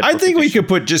using the bed. I think we could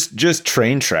put just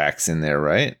train tracks in there,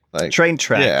 right? Like train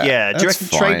track. Yeah. Do you that's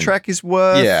reckon train fine. track is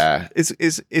worth? Yeah.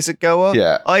 Is a goer?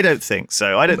 Yeah. I don't think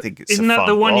so. I don't think it's. Isn't a that fun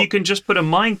the one block. you can just put a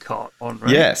minecart on,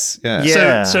 right? Yes. Yeah.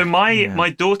 Yeah. So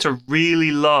my daughter really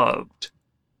loved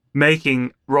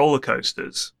making roller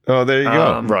coasters. Oh, there you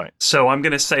go. Right. So I'm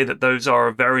going to say that those are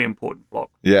a very important block.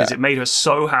 Yeah. Because it made her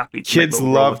so happy. To Kids make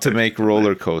little love to roller make coasters.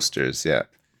 roller coasters. Yeah.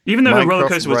 Even though the roller Minecraft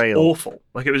coaster was rail. awful,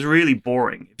 like it was really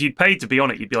boring. If you'd paid to be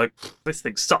on it, you'd be like, this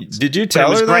thing sucks. Did you But it tell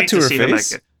was her that great to her see her make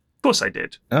face? it. Of course I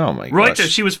did. Oh my Right, gosh. so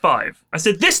she was 5. I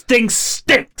said, this thing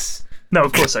stinks. No,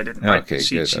 of course I didn't. Right? Okay,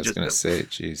 She good. I was just gonna knew. say,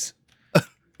 jeez.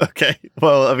 Okay.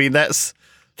 Well, I mean that's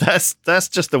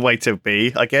just the way to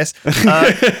be, I guess.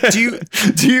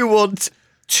 Do you want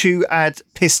to add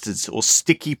pistons or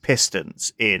sticky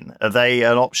pistons in? Are they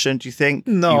an option? Do you think?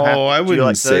 No, I do you wouldn't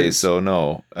like say those? so.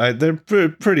 No, they're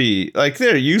pretty. Like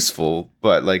they're useful,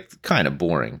 but like kind of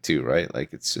boring too, right?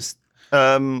 Like it's just.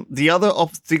 The other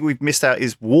thing we've missed out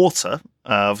is water.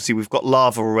 Obviously, we've got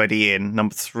lava already in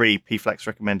number 3. P-Flax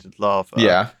recommended lava.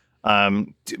 Yeah.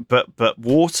 But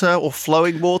water or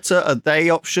flowing water, are they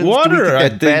options? Do Water, we think I they're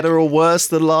think- better or worse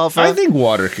than lava? I think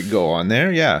water could go on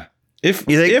there. Yeah. If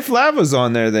You think- if lava's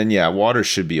on there, then yeah, water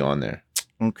should be on there.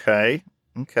 Okay.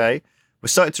 We're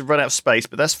starting to run out of space,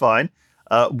 but that's fine.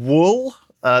 Wool.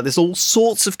 There's all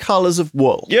sorts of colors of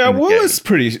wool. Yeah, in the wool game. is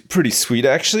pretty sweet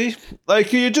actually.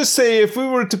 Like you just say, if we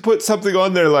were to put something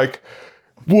on there like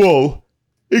wool,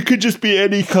 it could just be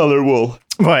any color wool.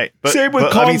 right. But, Same with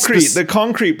but, I mean, concrete. The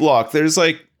concrete block, there's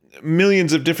like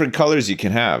millions of different colors you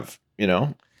can have. You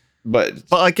know, but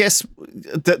But I guess,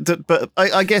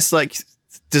 I guess, like,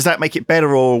 does that make it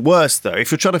better or worse though?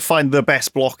 If you're trying to find the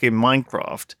best block in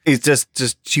Minecraft, is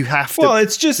just you have to. well,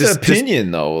 it's just Just- opinion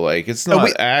though. Like it's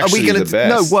not actually the best.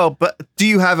 No, well, but do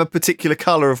you have a particular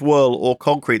color of wool or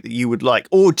concrete that you would like,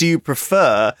 or do you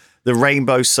prefer the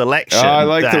rainbow selection? I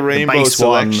like that the rainbow base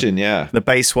selection. Yeah. the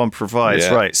base one provides,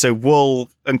 Yeah. right? So wool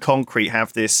and concrete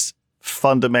have this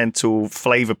fundamental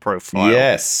flavor profile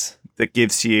Yes. that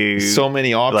gives you So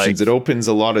many options. like- It opens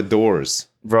a lot of doors.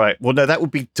 right. Well, no, that would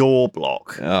be door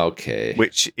block, Okay.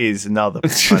 which is another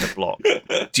kind of block.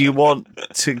 Do you want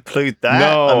to include that?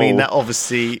 No. I mean, that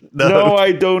obviously No,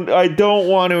 I don't. I don't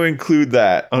want to include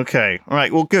that. Okay. All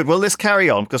right. Well, good. Well, let's carry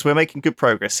on because we're making good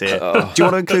progress here. Do you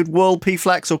want to include wool,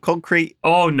 P-Flax, or concrete?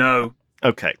 Oh, no.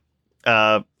 Okay.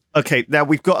 Okay. Now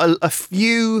we've got a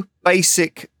few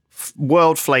basic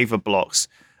world flavor blocks,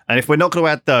 and if we're not going to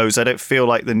add those, I don't feel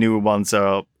like the newer ones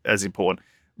are as important.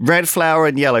 Red flower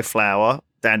and yellow flower,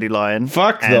 dandelion.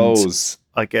 Fuck and, those.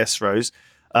 I guess rose.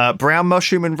 Brown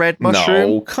mushroom and red mushroom.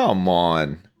 No, come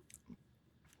on.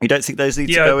 You don't think those need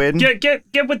to Yeah, go in?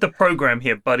 get with the program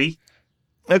here, buddy.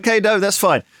 Okay. No, that's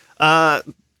fine.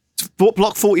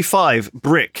 Block 45,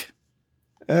 brick.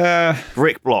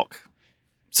 Brick block.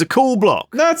 It's a cool block.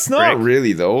 That's not Brick.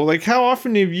 really though. Like, how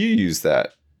often have you used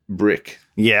that brick?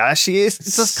 Yeah, actually, it's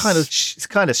just it's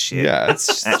kind of shit. Yeah,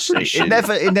 it's actually,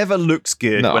 pretty it never looks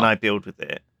good No. when I build with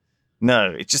it.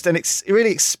 No, it's just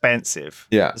really expensive.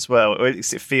 Yeah. as well. Or at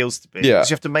least it feels to be. Yeah. 'Cause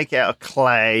you have to make it out of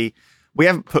clay. We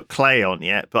haven't put clay on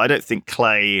yet, but I don't think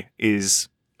clay is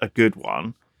a good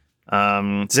one.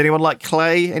 Does anyone like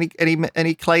clay?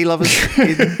 Any clay lovers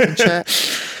in chat?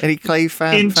 Any clay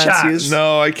fanciers?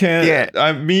 No, I can't.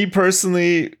 Yeah. Me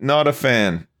personally, not a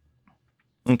fan.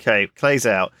 Okay, clay's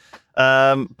out.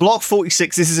 Block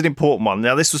 46, this is an important one.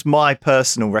 Now, this was my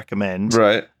personal recommend.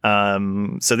 Right.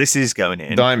 So this is going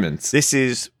in. Diamonds. This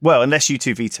is, well, unless you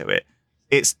two veto it,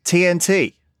 it's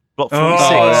TNT. Block 46.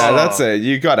 Oh, yeah, that's it.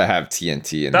 You got to have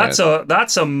TNT in there.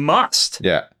 That's a must.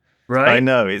 Yeah. Right. I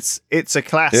know, it's a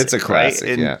classic. It's a classic,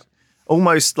 right? yeah.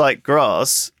 Almost like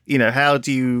grass, how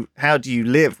do you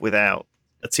live without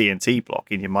a TNT block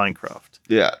in your Minecraft?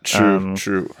 Yeah, true,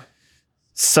 true.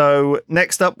 So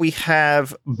next up we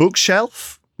have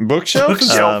bookshelf.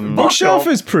 Bookshelf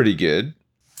is pretty good.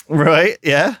 Right,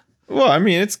 yeah. Well, I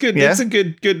mean, it's good. Yeah. It's a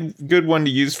good one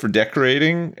to use for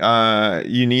decorating.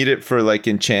 You need it for like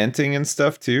enchanting and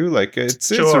stuff too. Like it's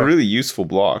a really useful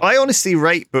block. I honestly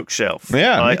rate bookshelf.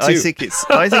 Yeah, me too. I think it's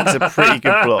a pretty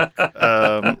good block.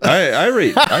 I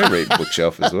rate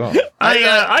bookshelf as well.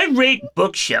 I rate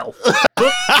bookshelf.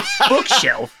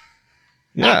 Bookshelf.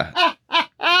 Yeah.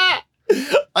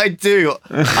 I do.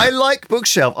 I like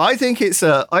bookshelf. I think it's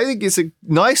a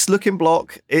nice looking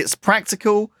block. It's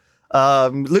practical.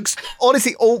 Looks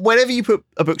honestly, whenever you put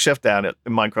a bookshelf down in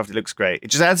Minecraft, it looks great. It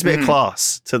just adds a bit of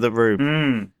class to the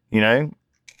room.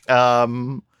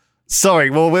 Sorry.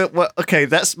 Well, okay.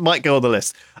 That's might go on the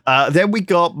list. Then we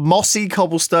got mossy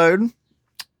cobblestone.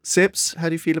 Sips, how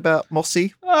do you feel about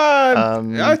mossy?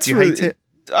 Do you hate it?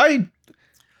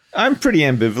 I'm pretty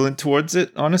ambivalent towards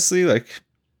it, honestly. Like,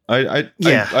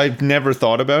 I've never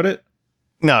thought about it.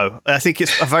 No, I think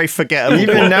it's a very forgettable.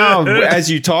 Even now, as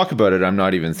you talk about it, I'm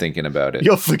not even thinking about it.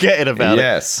 You're forgetting about it.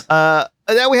 Yes. Now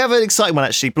we have an exciting one,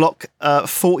 actually. Block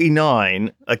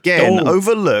 49. Again,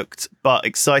 overlooked, but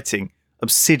exciting.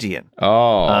 Obsidian.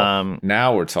 Oh,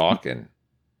 now we're talking.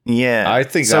 Yeah. I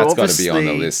think that's got to be on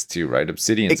the list too, right?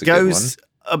 Obsidian's a good one.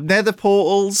 Nether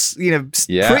portals,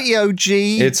 pretty OG.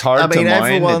 It's hard to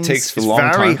mine. It takes a long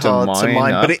time to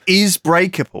mine, but it is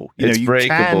breakable. It's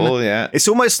breakable, yeah. It's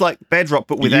almost like Bedrock,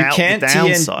 but without the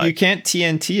downside. You can't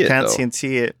TNT it, Can't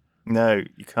TNT it. No,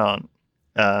 you can't.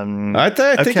 I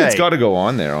think it's got to go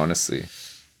on there, honestly.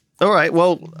 All right.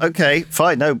 Well, okay,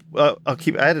 fine. No, I'll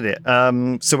keep adding it.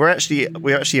 So we're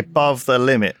actually above the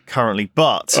limit currently,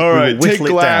 but all right, we will take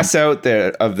glass down. out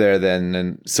of there then,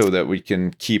 and so that we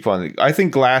can keep on. I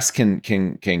think glass can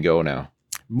go now.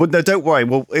 Well, no, don't worry.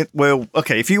 Well,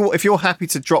 okay. If you're happy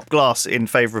to drop glass in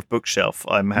favor of bookshelf,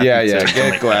 I'm happy. Yeah, to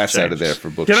get glass out of there for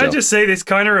bookshelf. Can I just say this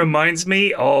kind of reminds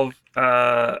me of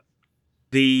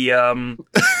the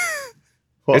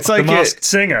It's like the Masked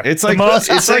Singer. It's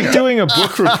like doing a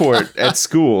book report at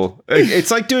school.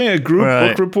 It's like doing a group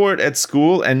book report at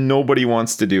school, and nobody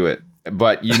wants to do it.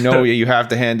 But you have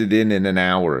to hand it in an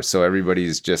hour, so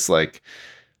everybody's just like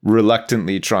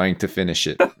reluctantly trying to finish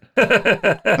it.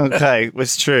 Okay,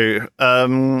 it's true.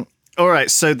 All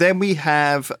right, so then we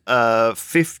have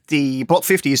 50. Block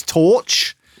 50 is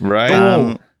Torch. Right.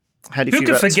 How do you Who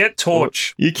could forget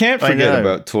Torch? You can't forget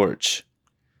about Torch.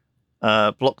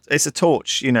 It's a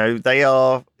torch.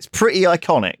 It's pretty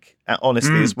iconic,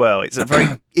 honestly, as well. It's a very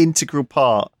integral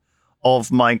part of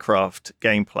Minecraft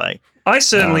gameplay. I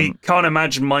certainly can't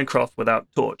imagine Minecraft without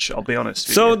Torch. I'll be honest.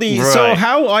 So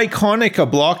how iconic a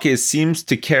block is seems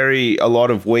to carry a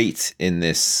lot of weight in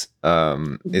this this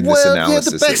analysis. Yeah,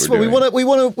 the best one.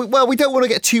 We don't want to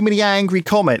get too many angry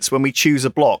comments when we choose a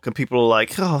block, and people are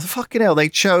like, "Oh, fucking hell, they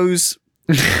chose."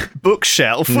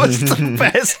 Bookshelf was the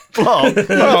best block.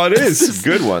 Oh, it is a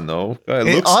good one though. It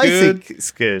looks good. I think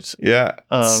it's good. Yeah,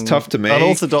 it's tough to make.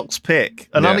 Unorthodox pick,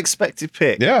 an unexpected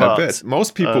pick. Yeah, I bet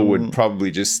most people would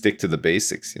probably just stick to the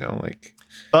basics.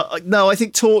 But no, I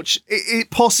think Torch. It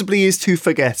possibly is too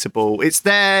forgettable. It's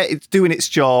there. It's doing its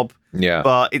job. Yeah,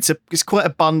 but it's quite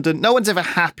abundant. No one's ever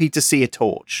happy to see a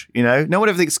torch. No one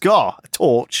ever thinks, "God, a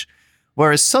torch."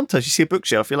 Whereas sometimes you see a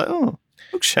bookshelf, you're like, "Oh."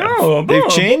 Bookshelf. They've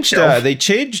changed. They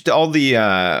changed all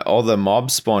the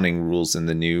mob spawning rules in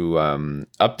the new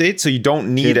update, so you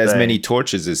don't need as many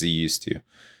torches as you used to.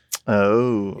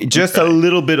 Oh, just a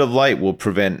little bit of light will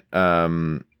prevent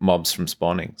mobs from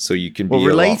spawning, so you can be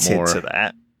related a lot more. to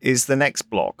that is the next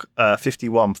block,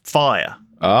 51 fire.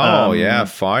 Oh yeah,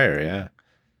 fire. Yeah.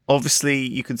 Obviously,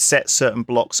 you can set certain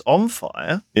blocks on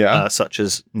fire, such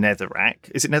as netherrack.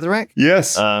 Is it netherrack?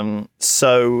 Yes.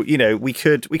 So we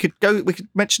could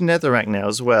mention netherrack now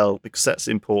as well because that's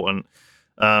important.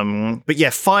 But yeah,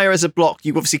 fire as a block,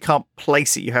 you obviously can't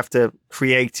place it. You have to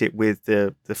create it with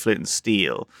the flint and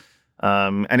steel.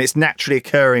 And it's naturally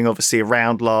occurring, obviously,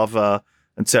 around lava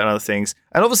and certain other things.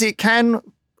 And obviously, it can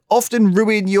often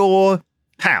ruin your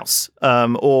house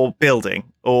or building.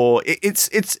 Or it's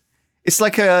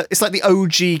like the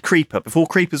OG creeper. Before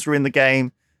creepers were in the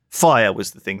game, fire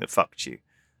was the thing that fucked you.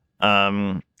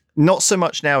 Not so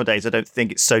much nowadays. I don't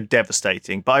think it's so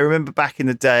devastating. But I remember back in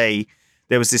the day,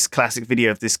 there was this classic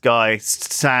video of this guy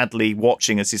sadly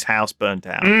watching as his house burned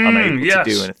down, unable to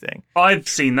do anything. I've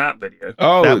seen that video.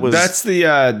 Oh, that's the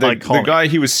guy,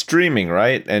 he was streaming,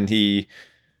 right? And he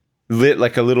lit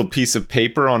like a little piece of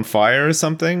paper on fire or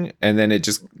something, and then it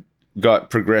just got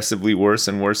progressively worse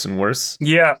and worse and worse.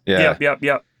 Yeah.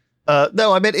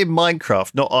 No, I meant in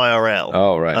Minecraft, not IRL.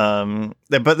 Oh, right.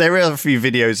 But there are a few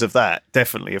videos of that,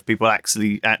 definitely, of people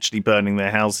actually burning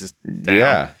their houses down.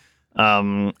 Yeah.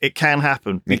 It can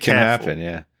happen. Be it can careful. happen,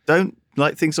 yeah. Don't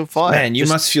light things on fire. Man, you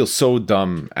must feel so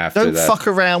dumb after that. Don't fuck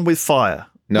around with fire.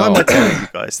 No. Why am I telling you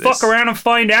guys this? Fuck around and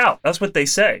find out. That's what they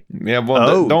say. Yeah,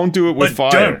 well, don't do it with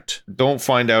fire. Don't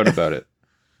find out about it.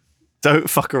 Don't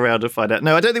fuck around and find out.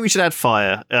 No, I don't think we should add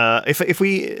fire. If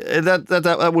we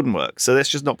that wouldn't work. So let's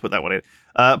just not put that one in.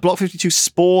 Block 52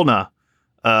 spawner,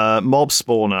 mob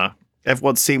spawner.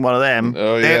 Everyone's seen one of them.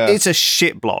 Oh yeah, it's a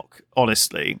shit block.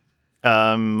 Honestly,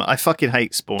 I fucking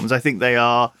hate spawns. I think they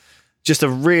are just a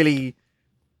really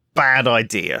bad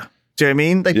idea. Do you know what I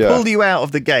mean? They pull you out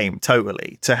of the game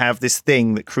totally to have this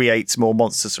thing that creates more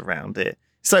monsters around it.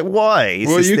 It's like, why?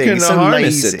 Well, you can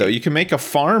harness it, though. You can make a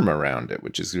farm around it,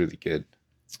 which is really good.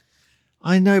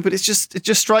 I know, but it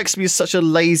just strikes me as such a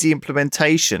lazy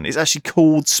implementation. It's actually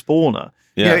called spawner.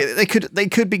 Yeah. You know, they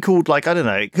could be called, like, I don't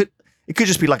know, it could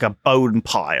just be like a bone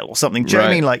pile or something. Do you know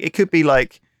what I mean? Like, it could be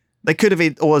like, they could have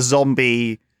been, or a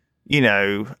zombie,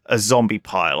 a zombie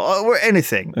pile or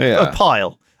anything. Yeah. A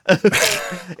pile.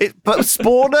 But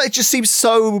spawner, it just seems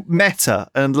so meta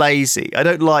and lazy. I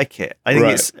don't like it. I think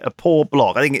it's a poor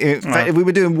block. I think in fact, if we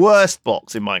were doing worst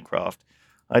blocks in Minecraft,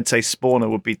 I'd say spawner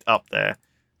would be up there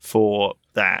for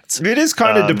that. It is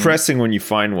kind of depressing when you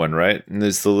find one, right? And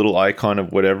there's the little icon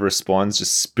of whatever spawns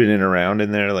just spinning around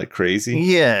in there like crazy.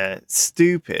 Yeah, it's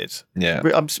stupid. Yeah,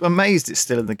 I'm amazed it's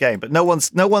still in the game, but no one's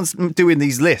doing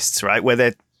these lists, right? Where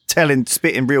they're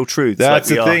spitting real truths.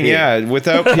 That's like the thing, yeah.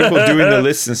 Without people doing the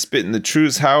lists and spitting the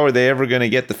truths, how are they ever going to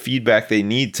get the feedback they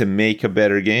need to make a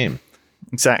better game?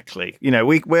 Exactly.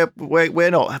 We're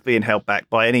not being held back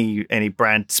by any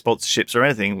brand sponsorships or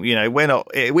anything.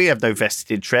 We have no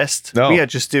vested interest. No. We are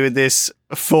just doing this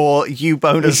for you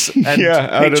bonus and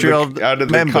Patreon out of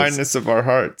the kindness of our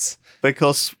hearts.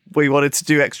 Because we wanted to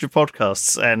do extra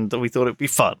podcasts and we thought it'd be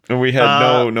fun. And we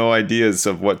had no ideas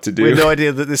of what to do. We had no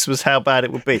idea that this was how bad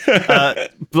it would be.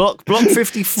 Block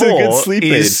 54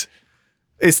 is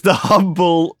the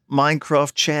humble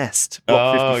Minecraft chest.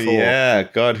 Block 54. Yeah.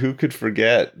 God, who could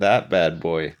forget that bad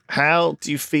boy? How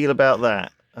do you feel about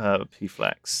that,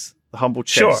 P-Flax? The humble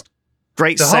chest. Sure.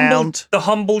 Great sound. The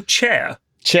humble chair.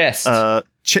 Chest.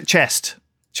 Chest.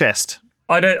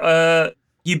 I don't...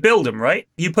 You build them, right?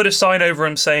 You put a sign over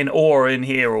them saying "or" in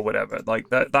here or whatever, like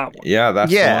that one. Yeah,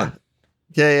 that's the one.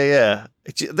 Yeah.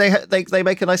 They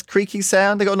make a nice creaky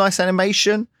sound. They got a nice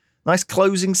animation, nice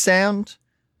closing sound.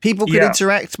 People can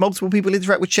interact. Multiple people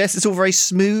interact with chests. It's all very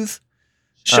smooth.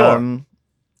 Sure.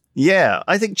 Yeah,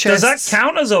 I think chests... Does that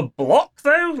count as a block,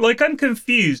 though? Like, I'm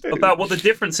confused about what the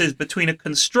difference is between a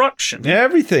construction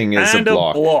everything is and a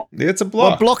block. It's a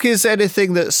block. Well, a block is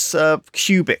anything that's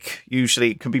cubic,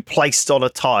 usually. It can be placed on a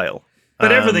tile.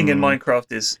 But everything in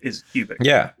Minecraft is cubic.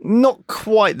 Yeah. Not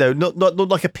quite, though. Not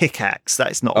like a pickaxe.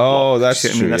 That's not a block. Oh, that's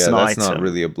true. That's that's not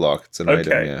really a block. It's an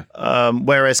item, yeah.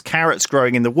 Whereas carrots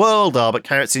growing in the world are, but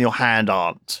carrots in your hand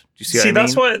aren't. Do you see what I mean?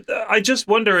 That's why I just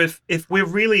wonder if we're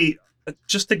really...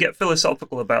 Just to get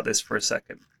philosophical about this for a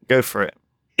second. Go for it.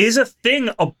 Is a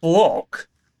thing a block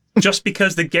just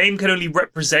because the game can only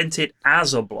represent it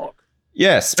as a block?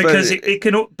 Yes. Because it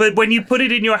can... But when you put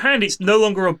it in your hand, it's no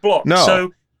longer a block. No.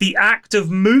 So the act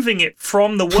of moving it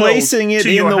from the world placing it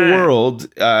to in the hand,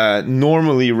 world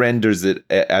normally renders it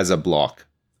as a block.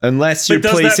 Unless you're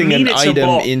placing an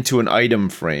item into an item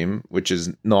frame, which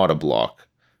is not a block.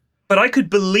 But I could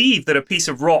believe that a piece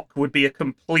of rock would be a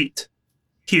complete...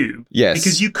 cube. Yes.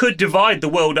 Because you could divide the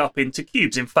world up into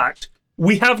cubes. In fact,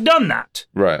 we have done that.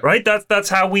 Right. That's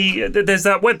how we... There's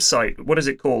that website. What is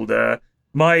it called?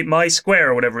 My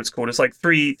Square or whatever it's called. It's like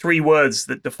three words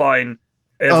that define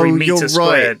every meter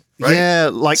squared. Right? Yeah,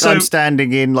 like I'm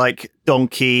standing in like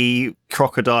donkey,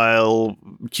 crocodile,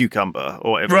 cucumber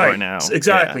or whatever right now.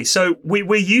 Exactly. Yeah. So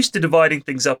we're used to dividing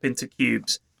things up into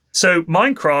cubes. So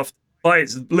Minecraft by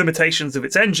its limitations of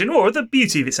its engine, or the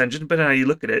beauty of its engine, depending on how you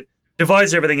look at it,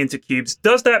 divides everything into cubes.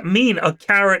 Does that mean a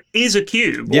carrot is a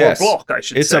cube? Yes. Or a block, I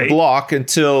should say? It's a block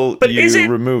until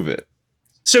you remove it.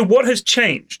 So what has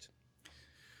changed?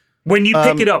 When you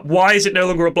pick it up, why is it no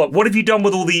longer a block? What have you done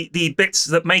with all the bits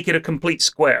that make it a complete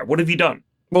square? What have you done?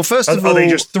 Well, first of all, are they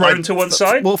just thrown to one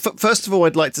side? Well, first of all,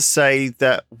 I'd like to say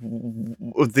that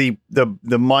the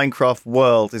Minecraft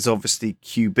world is obviously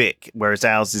cubic, whereas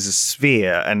ours is a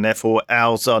sphere, and therefore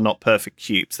ours are not perfect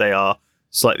cubes. They are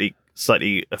slightly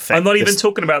affected. I'm not even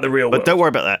talking about the real world. But don't worry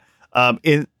about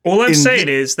that. All I'm saying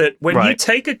is that when you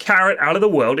take a carrot out of the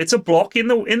world, it's a block in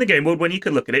the game world. When you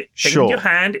can look at it, take it in your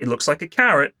hand, it looks like a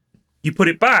carrot. You put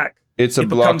it back, it's a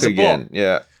block again.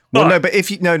 Yeah. Well, no, but if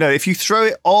you throw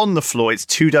it on the floor, it's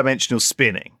 2-dimensional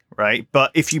spinning, right? But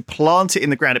if you plant it in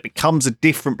the ground, it becomes a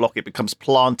different block. It becomes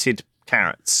planted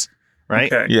carrots,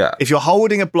 right? Okay. Yeah. If you're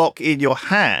holding a block in your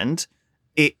hand,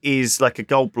 it is like a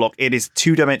gold block. It is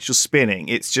 2-dimensional spinning.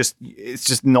 It's just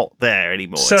not there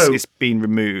anymore. So it's been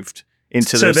removed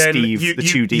into the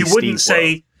 2D. You wouldn't Steve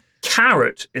say world.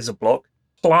 Carrot is a block.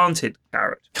 Planted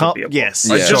carrot.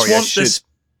 Yes. I just want this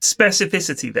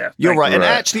specificity there. You're right. And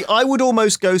actually, I would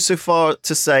almost go so far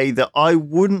to say that I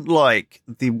wouldn't like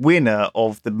the winner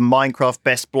of the Minecraft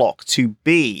Best Block to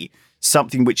be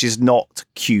something which is not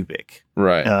cubic.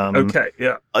 Right. Okay,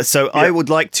 yeah. So I would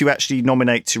like to actually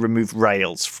nominate to remove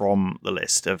rails from the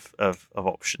list of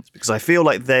options, because I feel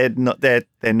like they're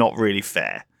not really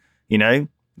fair. You know?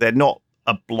 They're not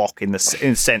a block in the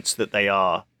sense that they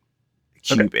are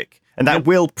cubic. Okay. And that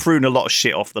will prune a lot of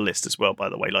shit off the list as well, by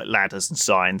the way, like ladders and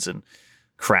signs and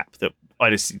crap that I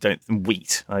just don't, and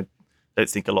wheat. I don't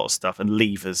think a lot of stuff, and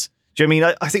levers. Do you know what I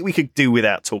mean? I think we could do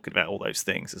without talking about all those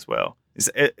things as well.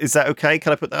 Is that okay?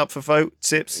 Can I put that up for vote,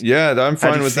 Sips? Yeah, I'm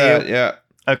fine with that. Yeah.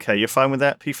 Okay, you're fine with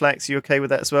that, P-Flax? You okay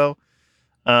with that as well?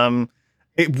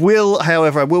 It will,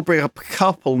 however, I will bring up a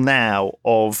couple now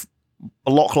of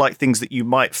block-like things that you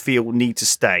might feel need to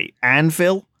stay.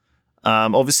 Anvil,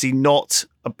 obviously not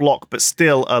a block, but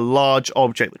still a large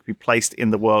object that could be placed in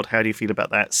the world. How do you feel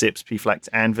about that, Sips, P-Flax,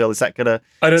 Anvil? Is that gonna?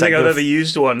 I don't think I've ever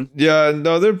used one. Yeah,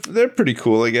 no, they're pretty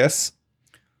cool, I guess.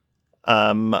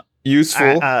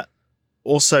 Useful.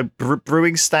 Also,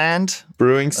 brewing stand.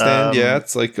 Yeah,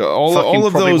 it's like all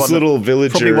of those little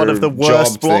villager probably one of the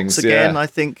worst blocks things, again. I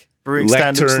think brewing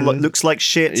stand looks like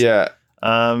shit. Yeah.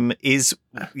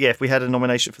 If we had a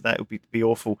nomination for that, it would be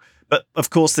awful. But of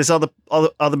course, there's other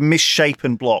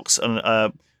misshapen blocks,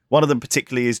 and one of them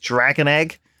particularly is Dragon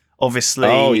Egg. Obviously,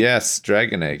 oh yes,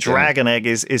 Dragon Egg. Dragon Egg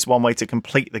is one way to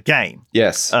complete the game.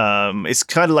 Yes, it's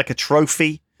kind of like a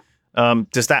trophy.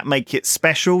 Does that make it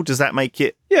special? Does that make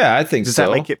it? Yeah, I think so.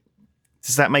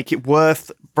 Does that make it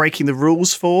worth breaking the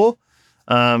rules for?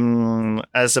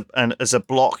 As a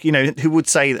block, you know, who would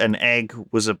say that an egg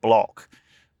was a block?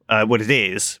 What it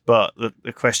is, but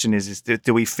the question is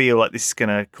do we feel like this is going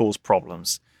to cause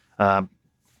problems?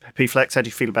 P-Flex, how do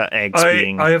you feel about eggs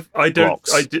being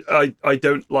blocks? I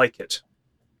don't like it.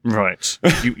 Right.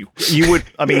 you would,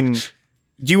 I mean,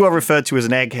 you are referred to as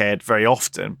an egghead very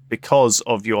often because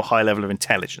of your high level of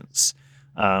intelligence.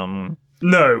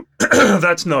 No,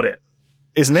 that's not it.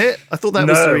 Isn't it? I thought that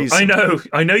was the reason.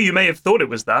 I know you may have thought it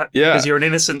was that. Yeah. Because you're an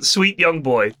innocent, sweet young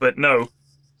boy, but no.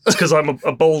 It's because I'm a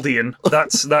Baldian.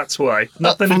 That's why.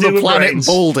 Nothing to do with brains.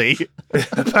 Baldy.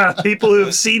 People who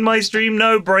have seen my stream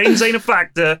know brains ain't a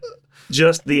factor.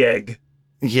 Just the egg.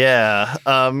 Yeah.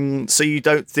 So you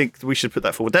don't think we should put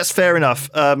that forward? That's fair enough.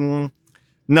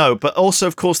 No, but also,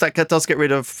 of course, that does get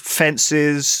rid of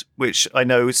fences, which I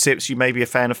know, Sips, you may be a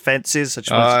fan of fences. I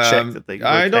just wanted to check that they.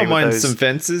 I don't mind some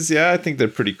fences. Yeah, I think they're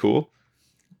pretty cool.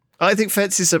 I think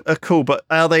fences are cool, but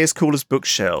are they as cool as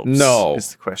bookshelves? No,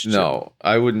 is the question. No,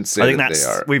 I wouldn't say that they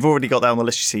are. We've already got that on the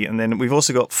list, you see, and then we've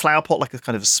also got flower pot, like a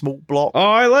kind of a small block. Oh,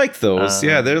 I like those.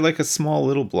 Yeah, they're like a small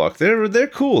little block. They're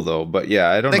cool though, but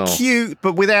yeah, I don't know. They're cute,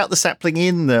 but without the sapling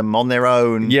in them on their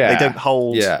own, they don't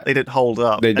hold. Yeah. They don't hold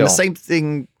up. They don't. And the same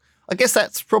thing. I guess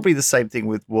that's probably the same thing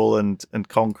with wool and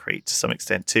concrete to some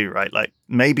extent too, right? Like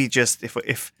maybe just if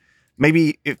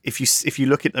you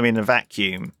look at them in a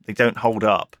vacuum, they don't hold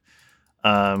up. So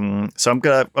I'm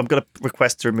gonna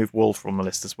request to remove wool from the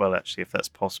list as well, actually, if that's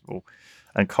possible,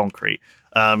 and concrete.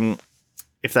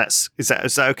 Is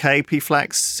that okay,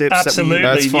 P-Flax? Sips? Absolutely,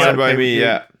 that's fine by me.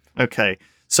 Yeah. Okay.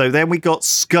 So then we got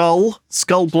skull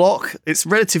block. It's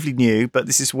relatively new, but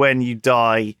this is when you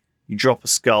die, you drop a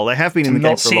skull. They have been in the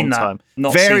game for a long time.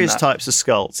 Various types of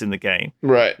skulls in the game.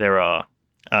 Right. There are.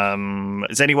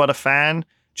 Is anyone a fan?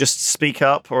 Just speak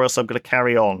up, or else I'm going to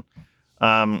carry on.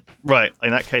 Right.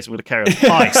 In that case, I'm going to carry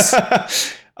on.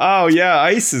 Ice. Oh yeah,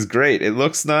 ice is great. It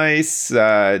looks nice.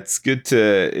 It's good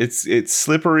to. It's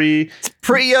slippery.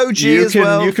 Pretty OG You as can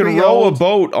well. you can pretty row old. a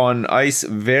boat on ice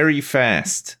very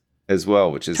fast as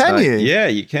well, which is Can nice. you? Yeah,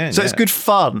 you can. So it's good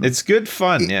fun. It's good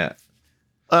fun. Yeah.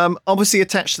 Obviously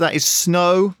attached to that is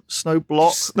snow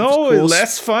block. Snow of is course.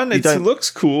 less fun. It looks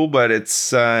cool, but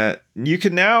it's you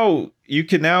can now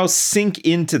sink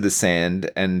into the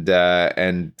sand and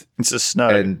It's a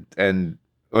snow.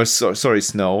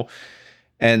 snow,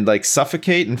 and like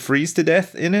suffocate and freeze to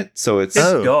death in it. So it's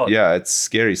God. yeah, it's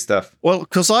scary stuff. Well,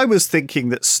 because I was thinking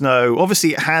that snow,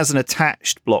 obviously it has an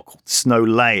attached block called snow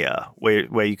layer,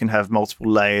 where you can have multiple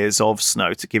layers of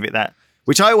snow to give it that,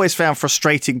 which I always found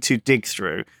frustrating to dig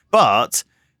through. But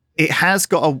it has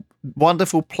got a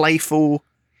wonderful, playful,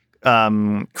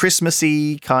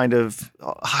 Christmassy kind of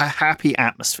happy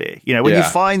atmosphere. You know, when you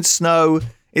find snow,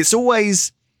 it's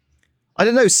always, I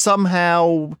don't know,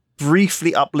 somehow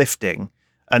briefly uplifting.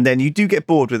 And then you do get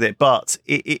bored with it, but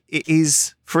it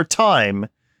is, for a time,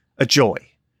 a joy.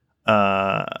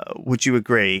 Would you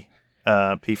agree,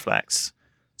 P-Flax?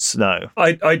 Snow.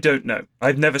 I don't know.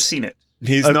 I've never seen it.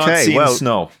 He's not seen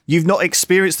snow. You've not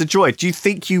experienced the joy. Do you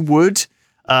think you would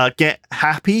get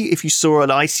happy if you saw an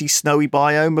icy, snowy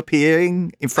biome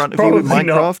appeering in front of you in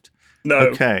Probably Minecraft? No.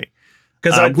 Okay.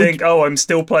 Because I think, I'm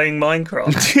still playing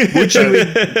Minecraft.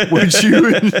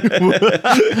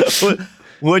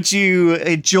 Would you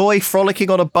enjoy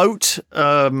frolicking on a boat?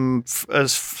 No,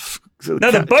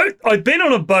 the boat. I've been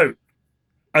on a boat.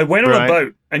 I went on a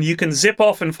boat, and you can zip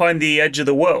off and find the edge of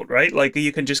the world, right? Like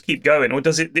you can just keep going, or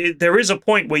does it? There is a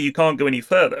point where you can't go any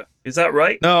further. Is that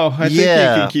right? No, I think you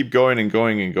can keep going and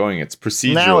going and going. It's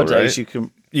procedural. Nowadays, right?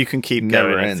 you can keep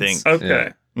Never going. ends. I think.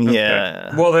 Okay. Yeah.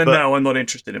 Okay. Well, then no, I'm not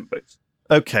interested in boats.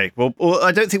 Okay. Well,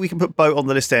 I don't think we can put boat on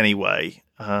the list anyway.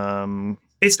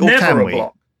 It's never a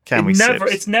block.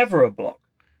 It's never a block.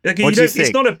 Like, What do you think?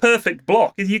 It's not a perfect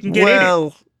block. You can get in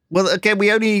it. Well, again,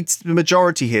 we only need the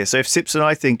majority here. So if Sips and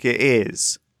I think it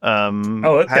is,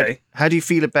 okay. How do you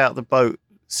feel about the boat,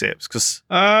 Sips? Because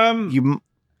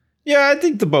yeah, I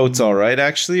think the boat's all right.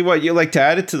 Actually, what, you like to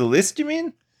add it to the list? You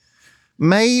mean?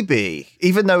 Maybe,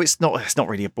 even though it's not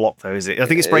really a block, though, is it? I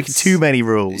think it's breaking too many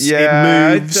rules.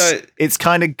 Yeah, it moves. It's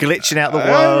kind of glitching out the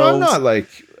world.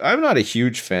 I'm not a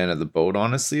huge fan of the boat,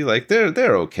 honestly. Like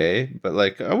they're okay, but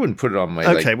like I wouldn't put it on my.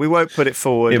 Okay, we won't put it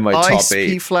forward. In my Ice, top 8.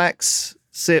 P-Flax,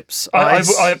 Sips, I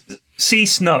ice. see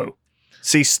snow.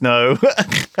 See snow,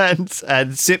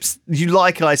 and Sips. You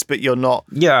like ice, but you're not.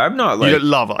 Yeah, I'm not like. You don't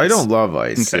love ice. I don't love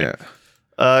ice. Okay.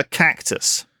 Yeah.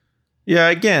 Cactus. Yeah,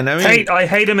 again, I mean, I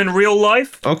hate him in real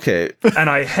life. Okay. And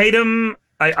I hate him.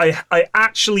 I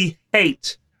actually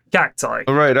hate cacti.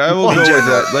 All right, I will go with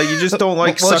that. Like, you just don't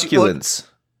like succulents.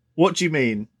 What do you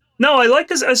mean? No, I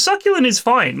like a succulent is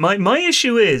fine. My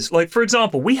issue is, like, for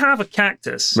example, we have a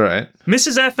cactus. Right.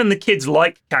 Mrs. F and the kids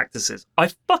like cactuses. I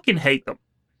fucking hate them.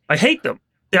 I hate them.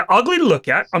 They're ugly to look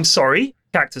at. I'm sorry,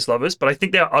 cactus lovers, but I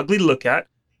think they're ugly to look at.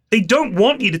 They don't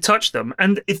want you to touch them.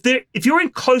 And if you're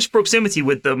in close proximity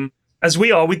with them, as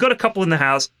we are, we've got a couple in the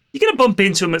house, you're going to bump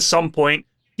into them at some point.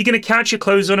 You're going to catch your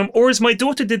clothes on them. Or as my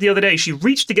daughter did the other day, she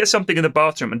reached to get something in the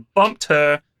bathroom and bumped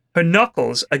her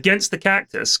knuckles against the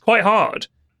cactus quite hard.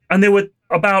 And there were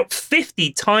about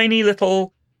 50 tiny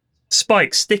little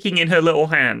spikes sticking in her little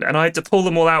hand. And I had to pull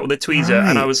them all out with a tweezer. Right.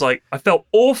 And I was like, I felt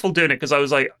awful doing it because I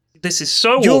was like, this is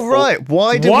so awful. You're right.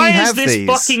 Why do we have is this these?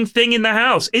 fucking thing in the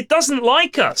house? It doesn't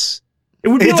like us. It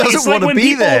would be it like, doesn't it's want like to when be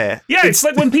people, there. Yeah, it's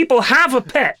like when people have a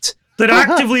pet that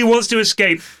actively wants to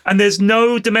escape and there's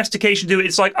no domestication to it.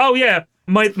 It's like, oh yeah,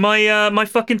 my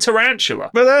fucking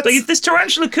tarantula. But that's, like, if this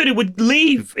tarantula could, it would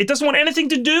leave. It doesn't want anything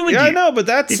to do with you. Yeah, I know, but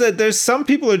that's there's some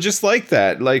people are just like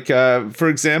that. Like, for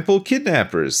example,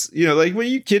 kidnappers. You know, like when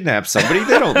you kidnap somebody,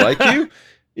 they don't like you.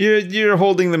 You're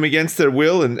holding them against their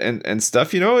will and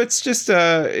stuff. You know, it's just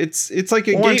it's like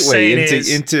a gateway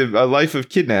into a life of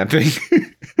kidnapping.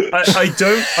 I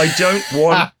don't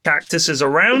want cactuses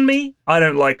around me. I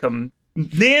don't like them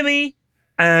near me.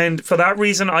 And for that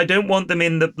reason, I don't want them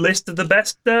in the list of the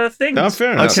best things. No,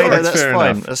 fair enough. Okay, that's fair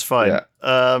fine. Enough. That's fine. Yeah.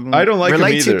 I don't like them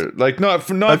either. Like not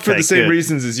for the same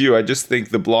reasons as you. I just think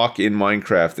the block in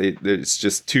Minecraft, it's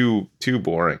just too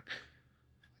boring.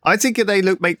 I think they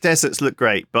make deserts look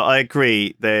great, but I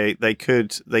agree they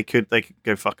could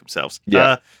go fuck themselves.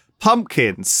 Yeah.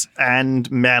 Pumpkins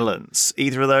and melons.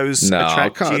 Either of those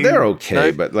attract you? They're okay,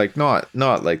 but like not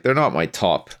like they're not my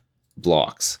top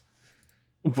blocks.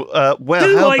 Well,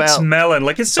 who how likes about melon?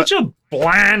 Like, it's such a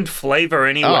bland flavor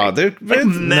anyway. Oh, they're like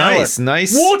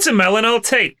nice. Watermelon, I'll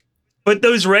take. But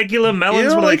those regular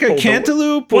melons, what are like they a called?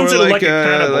 cantaloupe Ones or that are like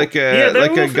cannibal. like Yeah, a they're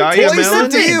like a all Gaia What is melon,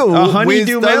 the deal a with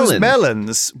honeydew those melon.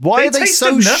 melons? Why They are they taste so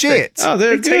of nothing. shit? Oh,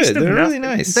 they're They taste good. of They're really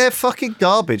nothing. nice. They're fucking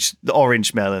garbage. The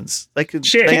orange melons. They can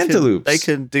Shit. Cantaloupes. They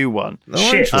can do one. The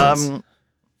orange Shit. ones.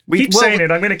 Keep saying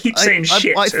it. I'm going to keep saying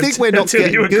shit. I think we're not until you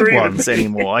getting good agree with ones me.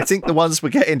 anymore. I think the ones we're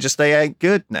getting they ain't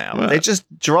good now. Well, They're just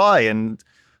dry and.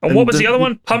 And what was the other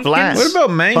one? Pumpkins? bland. What about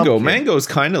mango? Pumpkin. Mango's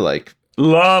kind of like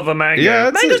Love a mango. Yeah,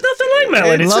 it's Mango's nothing like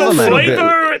melon. It's love got a mango.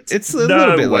 flavor. it's a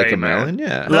little bit like a melon.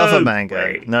 Yeah. Love a No mango.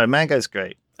 way. No, mango's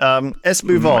great. Let's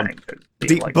move on. Mango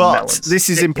be like But melons. this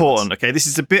is Ridiculous. important. Okay, this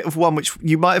is a bit of one which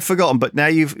you might have forgotten, but now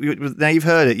you've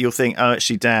heard it. You'll think, oh,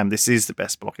 actually, damn, this is the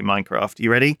best block in Minecraft.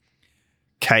 You ready?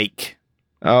 Cake.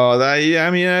 Oh, I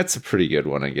mean that's a pretty good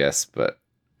one, I guess. But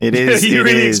It is. You it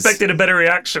really is. expected a better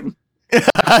reaction.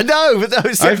 I know, but that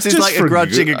was I've just like a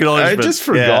grudging acknowledgement. I just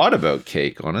Yeah. forgot about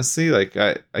cake. Honestly, like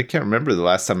I can't remember the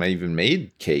last time I even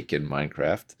made cake in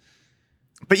Minecraft.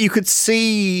 But you could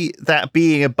see that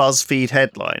being a BuzzFeed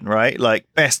headline, right? Like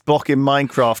best block in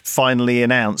Minecraft finally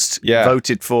announced, Yeah.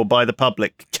 voted for by the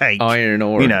public. Cake. Iron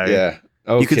ore. You know, yeah.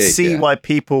 Oh, you could cake, see yeah. why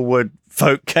people would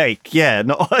vote cake. Yeah,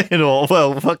 not iron ore.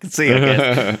 Well, fucking see, I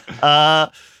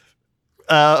guess.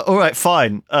 All right,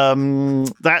 fine.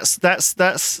 That's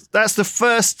the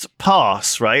first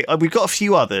pass, right? We've got a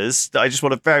few others that I just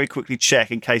want to very quickly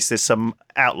check in case there's some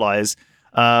outliers.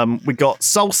 We got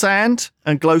Soul Sand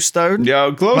and Glowstone. Yeah,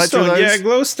 glowstone. Right, Yeah, those?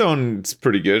 glowstone's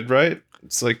pretty good, right?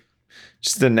 It's like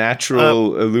just a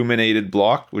natural illuminated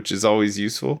block, which is always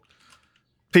useful.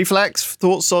 P-Flax,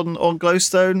 thoughts on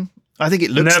Glowstone? I think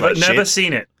it looks like never shit.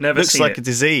 seen it. Never Looks seen like it. a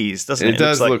disease, doesn't it? It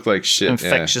does looks look like shit.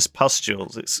 infectious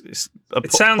pustules. It's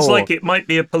It sounds like it might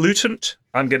be a pollutant.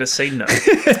 I'm going to say no.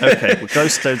 Okay, well,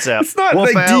 Glowstone's out. It's not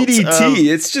What like about,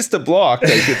 DDT. It's just a block.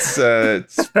 Like it's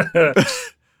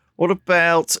what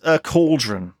about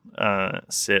Cauldron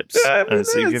sips? I mean,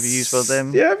 So you've ever used one of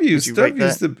them? Yeah, I've used rate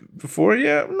them before.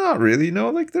 Yeah, not really. No,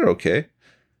 like they're okay.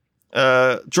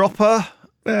 Dropper.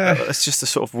 Eh, It's just a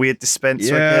sort of weird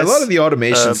dispenser. I yeah, guess. a lot of the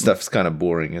automation Um, stuff's kind of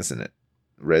boring, isn't it?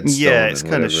 Redstone. Yeah, it's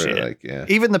and kind of whatever, shit. Like, yeah.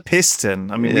 Even the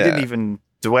piston. I mean, we Yeah. didn't even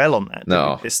dwell on that. did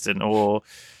No. we? Piston or.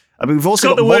 I mean, we've It's also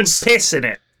got the word monst- piss in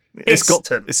it. it's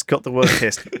got the word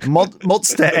piss.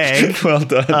 Monster egg. Well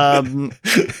done.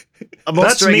 A That's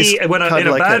monster egg is me when I'm kind in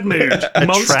of a like bad mood.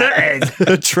 Monster egg.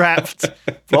 a trapped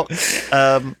block.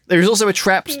 There is also a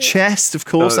trapped chest, of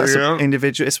course. That's yeah. an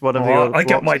individual. It's one of the Oh, old I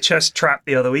got blocks. my chest trapped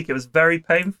the other week. It was very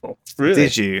painful. Really?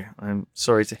 Did you? I'm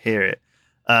sorry to hear it.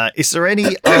 Is there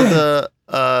any other?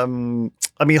 I mean,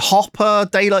 Hopper,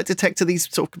 Daylight Detector. These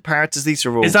sort of comparators. These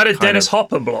are all. Is that a kind Dennis of-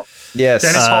 Hopper block? Yes.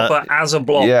 Dennis Hopper as a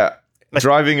block. Yeah.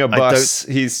 Driving a bus.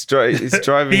 He's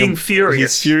driving. Being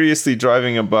furious. He's furiously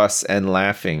driving a bus and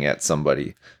laughing at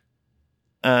somebody.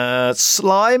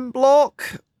 Slime block.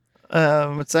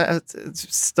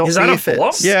 Stop Is that me a if it-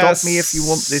 block? Stop me if you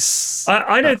want this.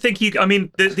 I don't think you. I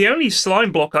mean, the only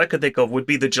slime block I could think of would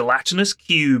be the gelatinous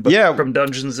cube Yeah. from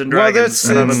Dungeons and Well, Dragons. that's-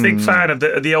 and I'm a big fan of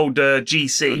the old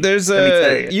GC. There's let me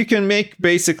tell a you can make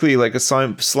basically like a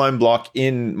slime block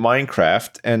in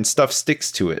Minecraft and stuff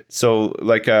sticks to it. So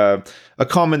like a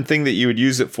common thing that you would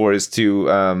use it for is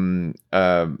to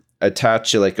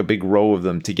attach like a big row of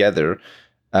them together.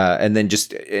 And then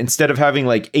just instead of having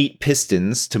like 8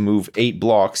 pistons to move 8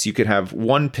 blocks, you could have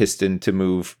 1 piston to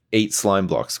move 8 slime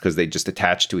blocks because they just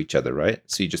attach to each other, right?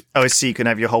 So you just Oh, I see. You can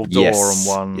have your whole door Yes.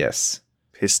 on one Yes,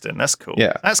 piston. That's cool.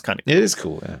 Yeah. That's kind of it is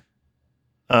cool.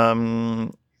 Yeah.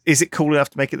 Is it cool enough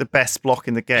to make it the best block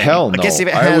in the game? Hell I guess no.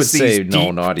 if it I has would these say no,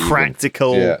 deep, not even.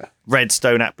 practical Yeah.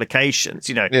 redstone applications,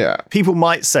 Yeah. people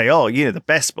might say, oh, the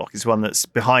best block is one that's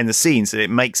behind the scenes and it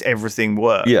makes everything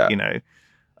work. Yeah.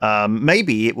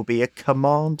 Maybe it will be a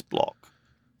command block.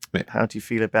 Yeah. How do you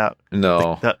feel about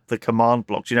No. the command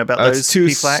block? Do you know about It's those too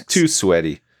P-Flax? too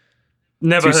sweaty.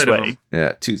 Never too heard sweaty. of them.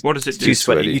 Yeah, too What does it do? Too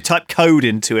sweaty. You type code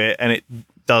into it and it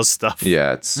does stuff.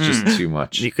 Yeah, it's just too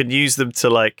much. You can use them to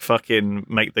like fucking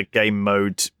make the game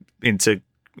mode into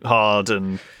hard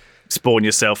and spawn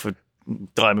yourself a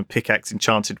diamond pickaxe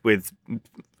enchanted with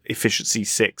efficiency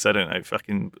 6. I don't know,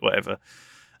 fucking whatever.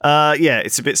 Yeah,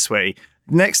 it's a bit sweaty.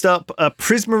 Next up,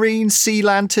 Prismarine Sea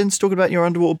Lanterns. Talking about your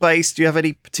underwater base. Do you have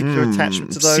any particular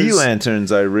attachment to those? Sea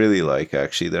lanterns I really like,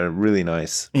 actually. They're really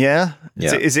nice. Yeah.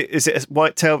 Yeah. Is it why?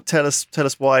 Tell us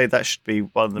why that should be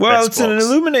one of the Well, best it's an blocks.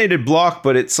 illuminated block,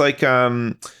 but it's like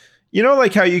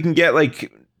like how you can get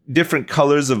like different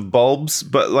colors of bulbs,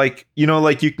 but like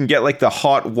like you can get like the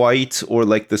hot white or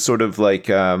like the sort of like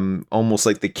almost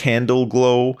like the candle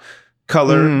glow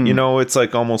color. It's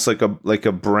like almost like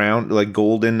a brown, like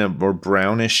golden or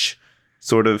brownish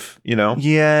sort of,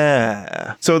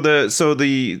 Yeah. So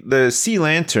the sea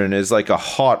lantern is like a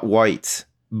hot white,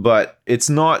 but it's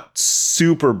not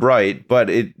super bright, but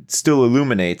it still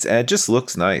illuminates, and it just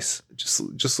looks nice. It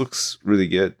just looks really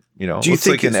good. Do you looks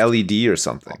think like an LED or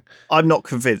something. I'm not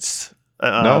convinced.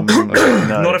 No? No.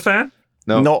 Not a fan?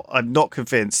 No. I'm not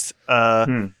convinced.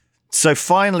 So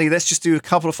finally, let's just do a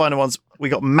couple of final ones. We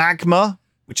got magma,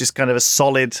 which is kind of a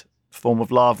solid form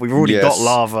of lava. We've already got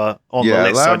lava on the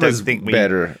list, so I don't think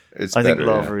better. I think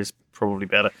lava is probably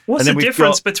better. What's the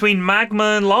difference between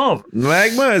magma and lava?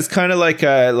 Magma is kind of like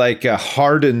a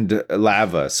hardened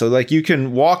lava. So like you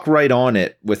can walk right on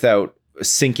it without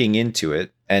sinking into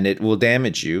it, and it will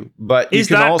damage you. But is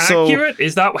you can that also accurate?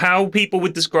 Is that how people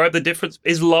would describe the difference?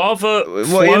 Is lava in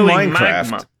flowing Minecraft?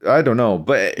 magma? I don't know,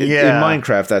 but in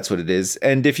Minecraft that's what it is.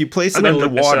 And if you place it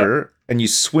underwater and you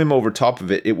swim over top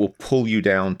of it, it will pull you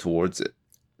down towards it.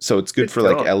 So it's good for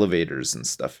like elevators and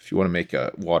stuff. If you want to make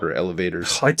water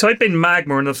elevators. I type in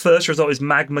magma and the first result is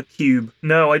magma cube.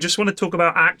 No, I just want to talk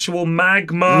about actual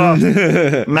magma.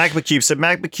 Magma cube. So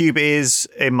magma cube is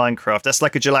in Minecraft. That's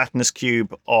like a gelatinous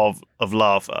cube of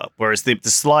lava, whereas the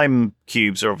slime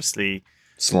cubes are obviously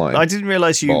slime. I didn't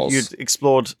realize you'd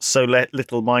explored so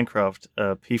little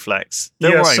Minecraft, P-Flex.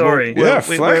 Sorry.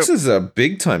 Flex is a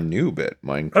big time noob at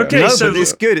Minecraft. Okay, but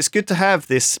it's good. It's good to have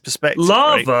this perspective.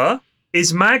 Lava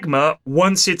is magma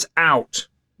once it's out.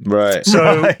 Right.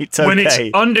 So when it's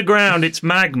underground, it's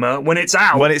magma. When it's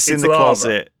out, when it's in the lava.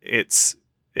 closet, it's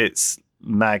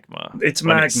magma. It's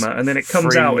magma, and then it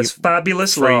comes out as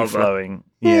fabulous lava. Flowing.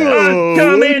 Yeah.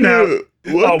 Coming out.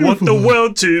 I want the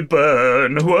world to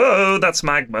burn. Whoa, that's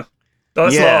magma. Oh,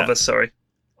 that's lava, sorry.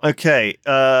 Okay,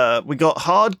 we got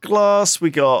hard glass, we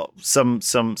got some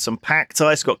packed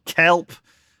ice, we got kelp,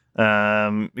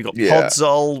 we got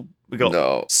podzol, we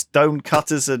got stone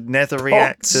cutters and nether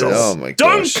reactors. Oh my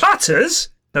gosh. Stone cutters?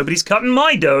 Nobody's cutting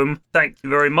my dome. Thank you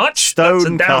very much.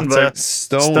 Stone cutter.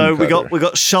 Stone cutter. We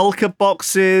got shulker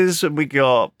boxes, and we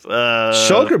got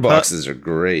shulker boxes are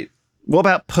great. What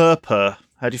about purpur?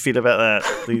 How do you feel about that?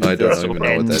 I don't even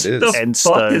know what that is. The end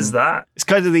fuck stone. is that? It's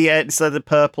kind of it's like the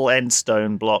purple end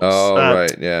stone blocks. Oh,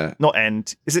 right, yeah. Not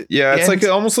end. Is it? Yeah, it's end? like it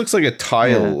almost looks like a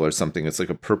tile or something. It's like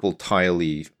a purple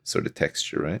tiley sort of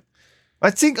texture, right? I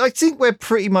think we're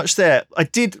pretty much there.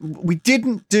 We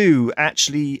didn't do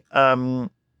actually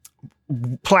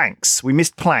planks. We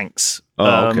missed planks.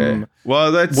 Oh, okay.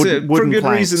 Well, that's it. For good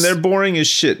planks. reason. They're boring as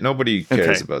shit. Nobody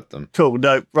cares about them. Cool.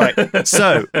 No, right.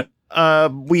 So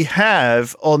we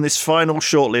have on this final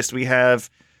shortlist, we have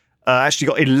actually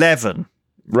got 11.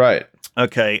 Right.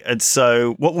 Okay. And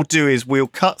so what we'll do is we'll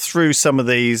cut through some of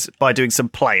these by doing some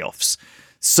playoffs.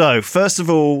 So first of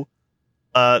all,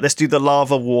 let's do the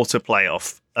lava water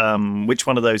playoff. Which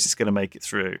one of those is going to make it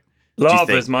through?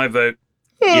 Lava is my vote.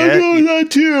 Yeah, that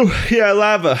too. Yeah,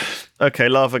 lava. Okay,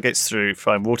 lava gets through.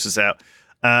 Fine, water's out.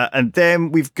 And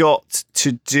then we've got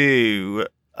to do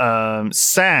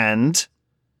sand,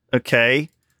 okay,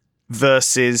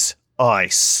 versus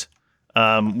ice.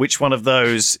 Which one of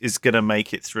those is going to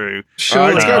make it through?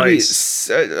 Sure, it's gotta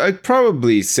be, I'd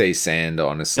probably say sand,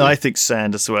 honestly. I think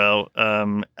sand as well.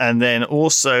 And then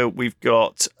also we've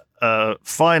got,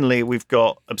 finally, we've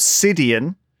got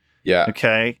obsidian. Yeah.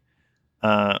 Okay.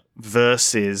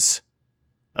 Versus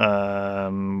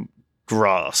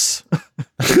grass.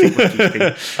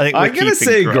 I'm gonna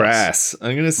say grass.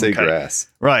 I'm gonna say grass.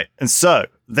 Right, and so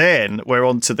then we're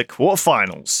on to the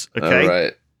quarterfinals. Okay, all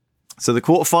right. So the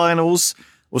quarterfinals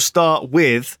will start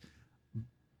with,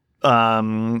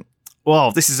 well,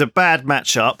 this is a bad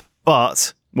matchup,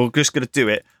 but we're just gonna do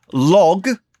it. Log,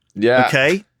 yeah,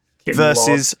 okay,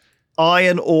 versus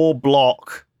iron ore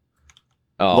block.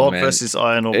 Oh, log versus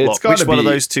iron ore block. Which one of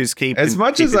those two is keeping? As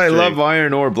much as I love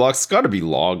iron ore blocks, it's got to be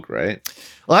log, right?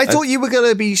 Well, I thought you were going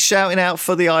to be shouting out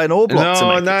for the iron ore block.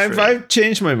 No, I've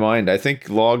changed my mind. I think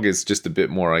log is just a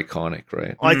bit more iconic,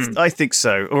 right? I think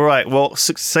so. All right. Well,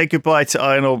 say goodbye to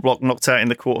iron ore block, knocked out in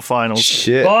the quarterfinals.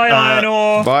 Shit. Bye, iron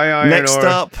ore. Bye, iron ore. Next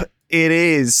up, it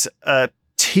is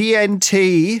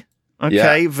TNT.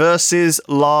 Okay, versus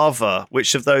lava.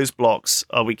 Which of those blocks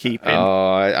are we keeping?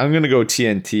 I'm going to go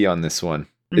TNT on this one.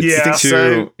 It's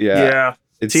yeah.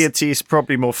 TNT is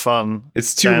probably more fun.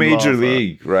 It's too major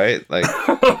league, right? Like,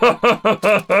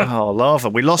 oh, lava.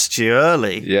 We lost you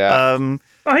early. Yeah. He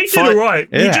did all right.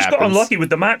 He just got unlucky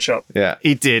with the matchup. Yeah.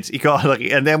 He did. He got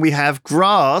unlucky. And then we have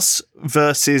grass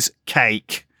versus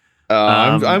cake.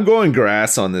 I'm going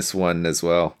grass on this one as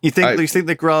well. You think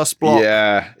the grass block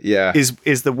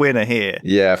is the winner here?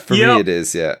 Yeah, for me it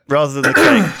is, yeah. Rather than the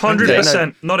cake.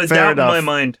 100%. Not a doubt in my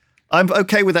mind. I'm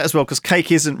okay with that as well, because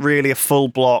cake isn't really a full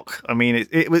block. I mean,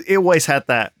 it always had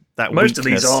that that Most of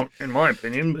these weakness. aren't, in my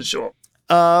opinion, but sure.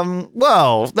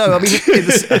 Well, no, I mean,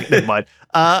 never mind.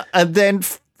 And then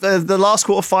the last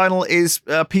quarterfinal is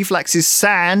P-Flax's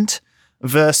Sand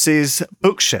versus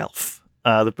Bookshelf.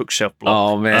 The Bookshelf block.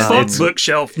 Oh man, Fuck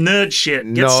Bookshelf, nerd shit.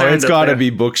 Get no, Sand it's up got to there. be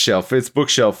Bookshelf. It's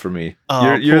Bookshelf for me.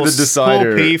 Oh, You're poor, the decider.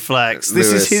 Poor P-Flax. This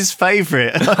is Lewis. his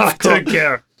favorite. I don't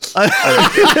care.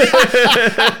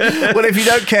 Well, if you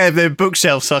don't care, then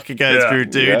Bookshelf sucker goes through,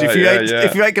 dude. Yeah,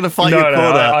 if you ain't gonna fight your No,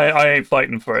 corner, I ain't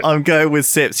fighting for it. I'm going with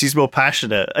Sips. He's more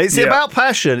passionate. It's about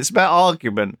passion. It's about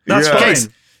argument. That's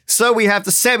fine. So we have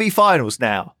the semi-finals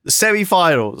now. The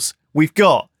semi-finals. We've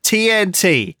got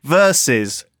TNT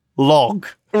versus Log.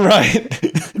 Right.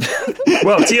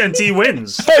 Well, TNT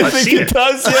wins. I I've think seen it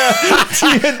does, yeah.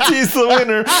 TNT's the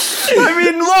winner. I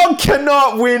mean, Log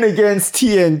cannot win against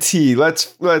TNT.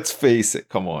 Let's face it.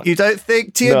 Come on. You don't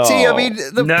think TNT? No. I mean,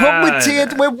 the problem with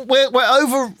TNT,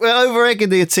 we're over egging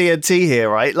the TNT here,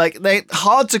 right? Like, they're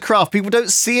hard to craft. People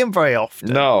don't see them very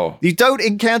often. No. You don't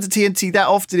encounter TNT that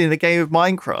often in a game of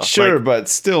Minecraft. Sure, Like, but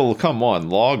still, come on,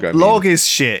 Log. I mean, Log is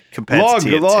shit compared to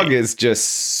TNT. Log is just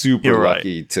super You're right.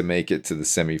 lucky to make it to the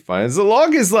semifinals. The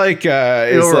Log is like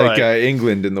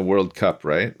England in the World Cup,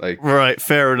 right? Like, right,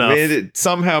 fair enough.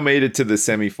 somehow made it to the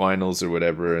semifinals or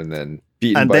whatever, and then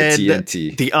beaten by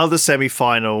TNT. The other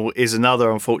semi-final is another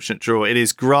unfortunate draw. It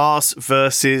is Grass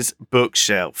versus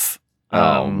Bookshelf.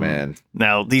 Oh man!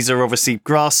 Now these are obviously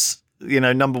Grass,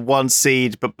 number 1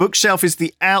 seed, but Bookshelf is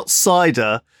the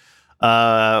outsider,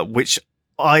 which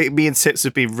me and Sips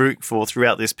have been rooting for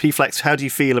throughout this. P-Flax, how do you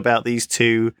feel about these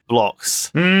two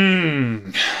blocks?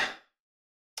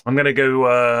 I'm gonna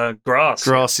go Grass.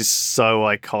 Grass is so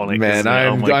iconic. Man, isn't it?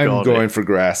 I'm God, going for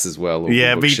Grass as well. Over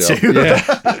Yeah, me Bookshelf. too.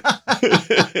 Yeah.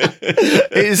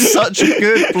 It is such a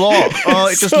good block. Oh,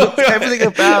 it just looks everything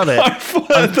about it.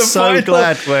 I'm so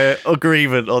glad we're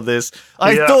agreement on this.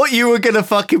 I thought you were gonna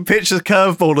fucking pitch a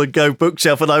curveball and go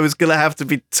Bookshelf, and I was gonna have to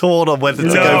be torn on whether to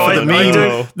go for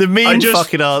the mean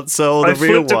fucking answer or the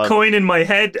real one. I flipped a coin in my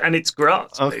head, and it's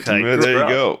Grass. Okay, Well, there you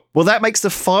go. Well, that makes the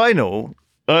final.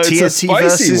 It's a TNT spicy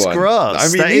versus one. Grass. I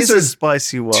mean, that these is are a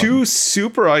spicy one. two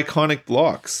super iconic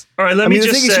blocks. All right, I mean, the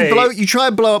just thing say, is, you try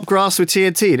and blow up Grass with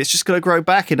TNT, and it's just going to grow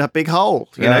back in a big hole.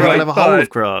 You're Right, going to have a hole but of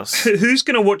grass. who's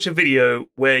going to watch a video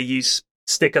where you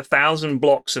stick 1,000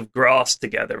 blocks of grass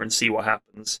together and see what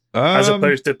happens, as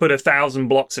opposed to put 1,000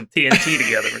 blocks of TNT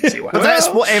together and see what But happens?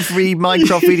 that's what every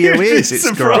Minecraft video is. It's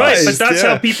Surprise. Right, grass. but that's yeah.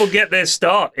 how people get their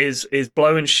start is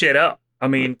blowing shit up. I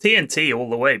mean, TNT all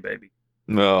the way, baby.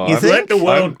 No, You think? Let the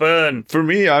world burn. For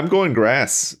me, I'm going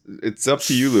Grass. It's up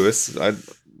to you, Lewis.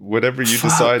 Whatever you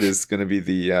decide is going to be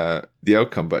the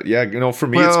outcome. But yeah, for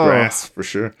me, it's Grass for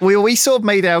sure. We sort of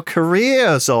made our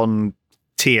careers on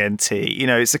TNT.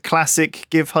 It's a classic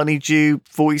give honeydew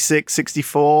 46,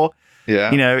 64.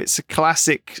 Yeah. It's a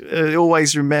classic.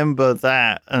 Always remember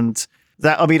that. And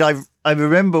that, I mean, I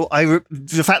remember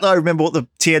the fact that I remember what the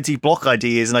TNT block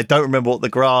ID is, and I don't remember what the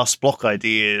Grass block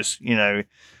ID is,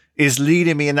 is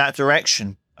leading me in that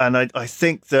direction. And I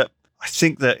think that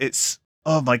it's,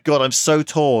 oh my God, I'm so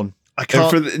torn. I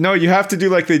can't. No, you have to do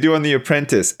like they do on The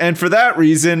Apprentice. And for that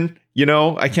reason,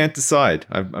 I can't decide.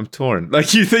 I'm torn.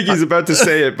 Like, you think he's about to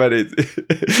say it, but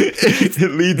it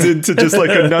leads into just like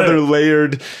another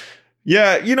layered.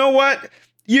 Yeah, you know what?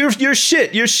 You're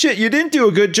shit. You're shit. You didn't do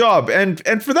a good job. And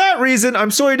for that reason,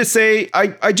 I'm sorry to say,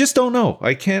 I just don't know.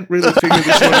 I can't really figure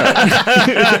this one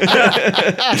out.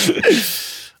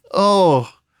 Oh,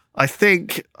 I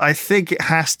think it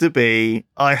has to be.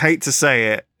 I hate to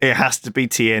say it. It has to be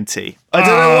TNT. I don't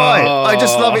know why. I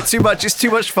just love it too much. It's too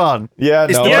much fun. Yeah,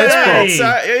 It's no, the best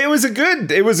block. it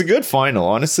was a good final.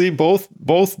 Honestly, both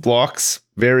blocks,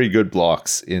 very good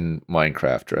blocks in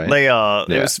Minecraft, right? They are.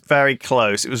 Yeah. It was very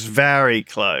close. It was very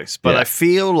close. But Yeah. I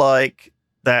feel like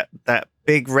that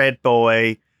big red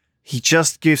boy, he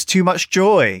just gives too much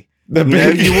joy.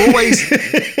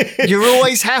 You're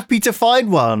always happy to find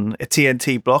one, a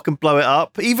TNT block, and blow it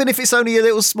up, even if it's only a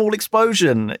little small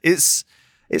explosion. It's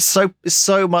so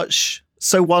much,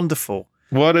 so wonderful.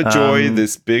 What a joy,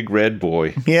 this big red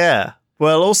boy. Yeah.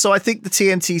 Well, also, I think the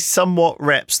TNT somewhat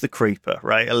reps the creeper,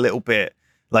 right? A little bit.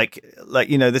 Like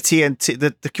the TNT,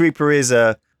 the creeper is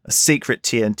a secret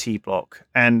TNT block,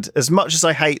 and as much as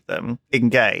I hate them in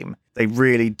game, they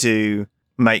really do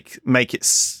make it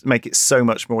so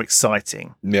much more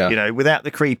exciting. Yeah. Without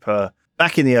the creeper,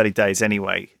 back in the early days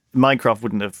anyway, Minecraft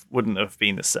wouldn't have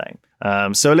been the same.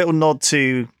 So a little nod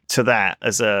to that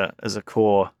as a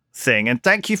core thing. And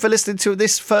thank you for listening to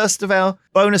this first of our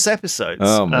bonus episodes.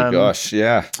 Oh my gosh,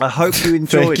 yeah. I hope you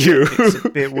enjoyed Thank you. it. It's a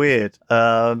bit weird.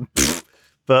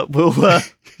 But we'll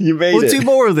You made we'll it. do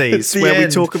more of It's these the where we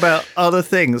end. talk about other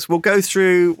things. We'll go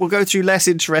through less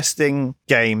interesting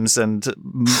games and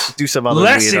do some other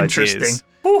Less weird interesting. ideas.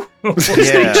 Whew.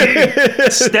 Yeah.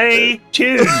 Stay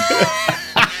tuned.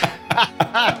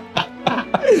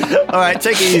 All right,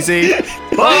 take it easy.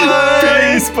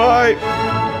 Bye. Peace.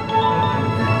 Bye.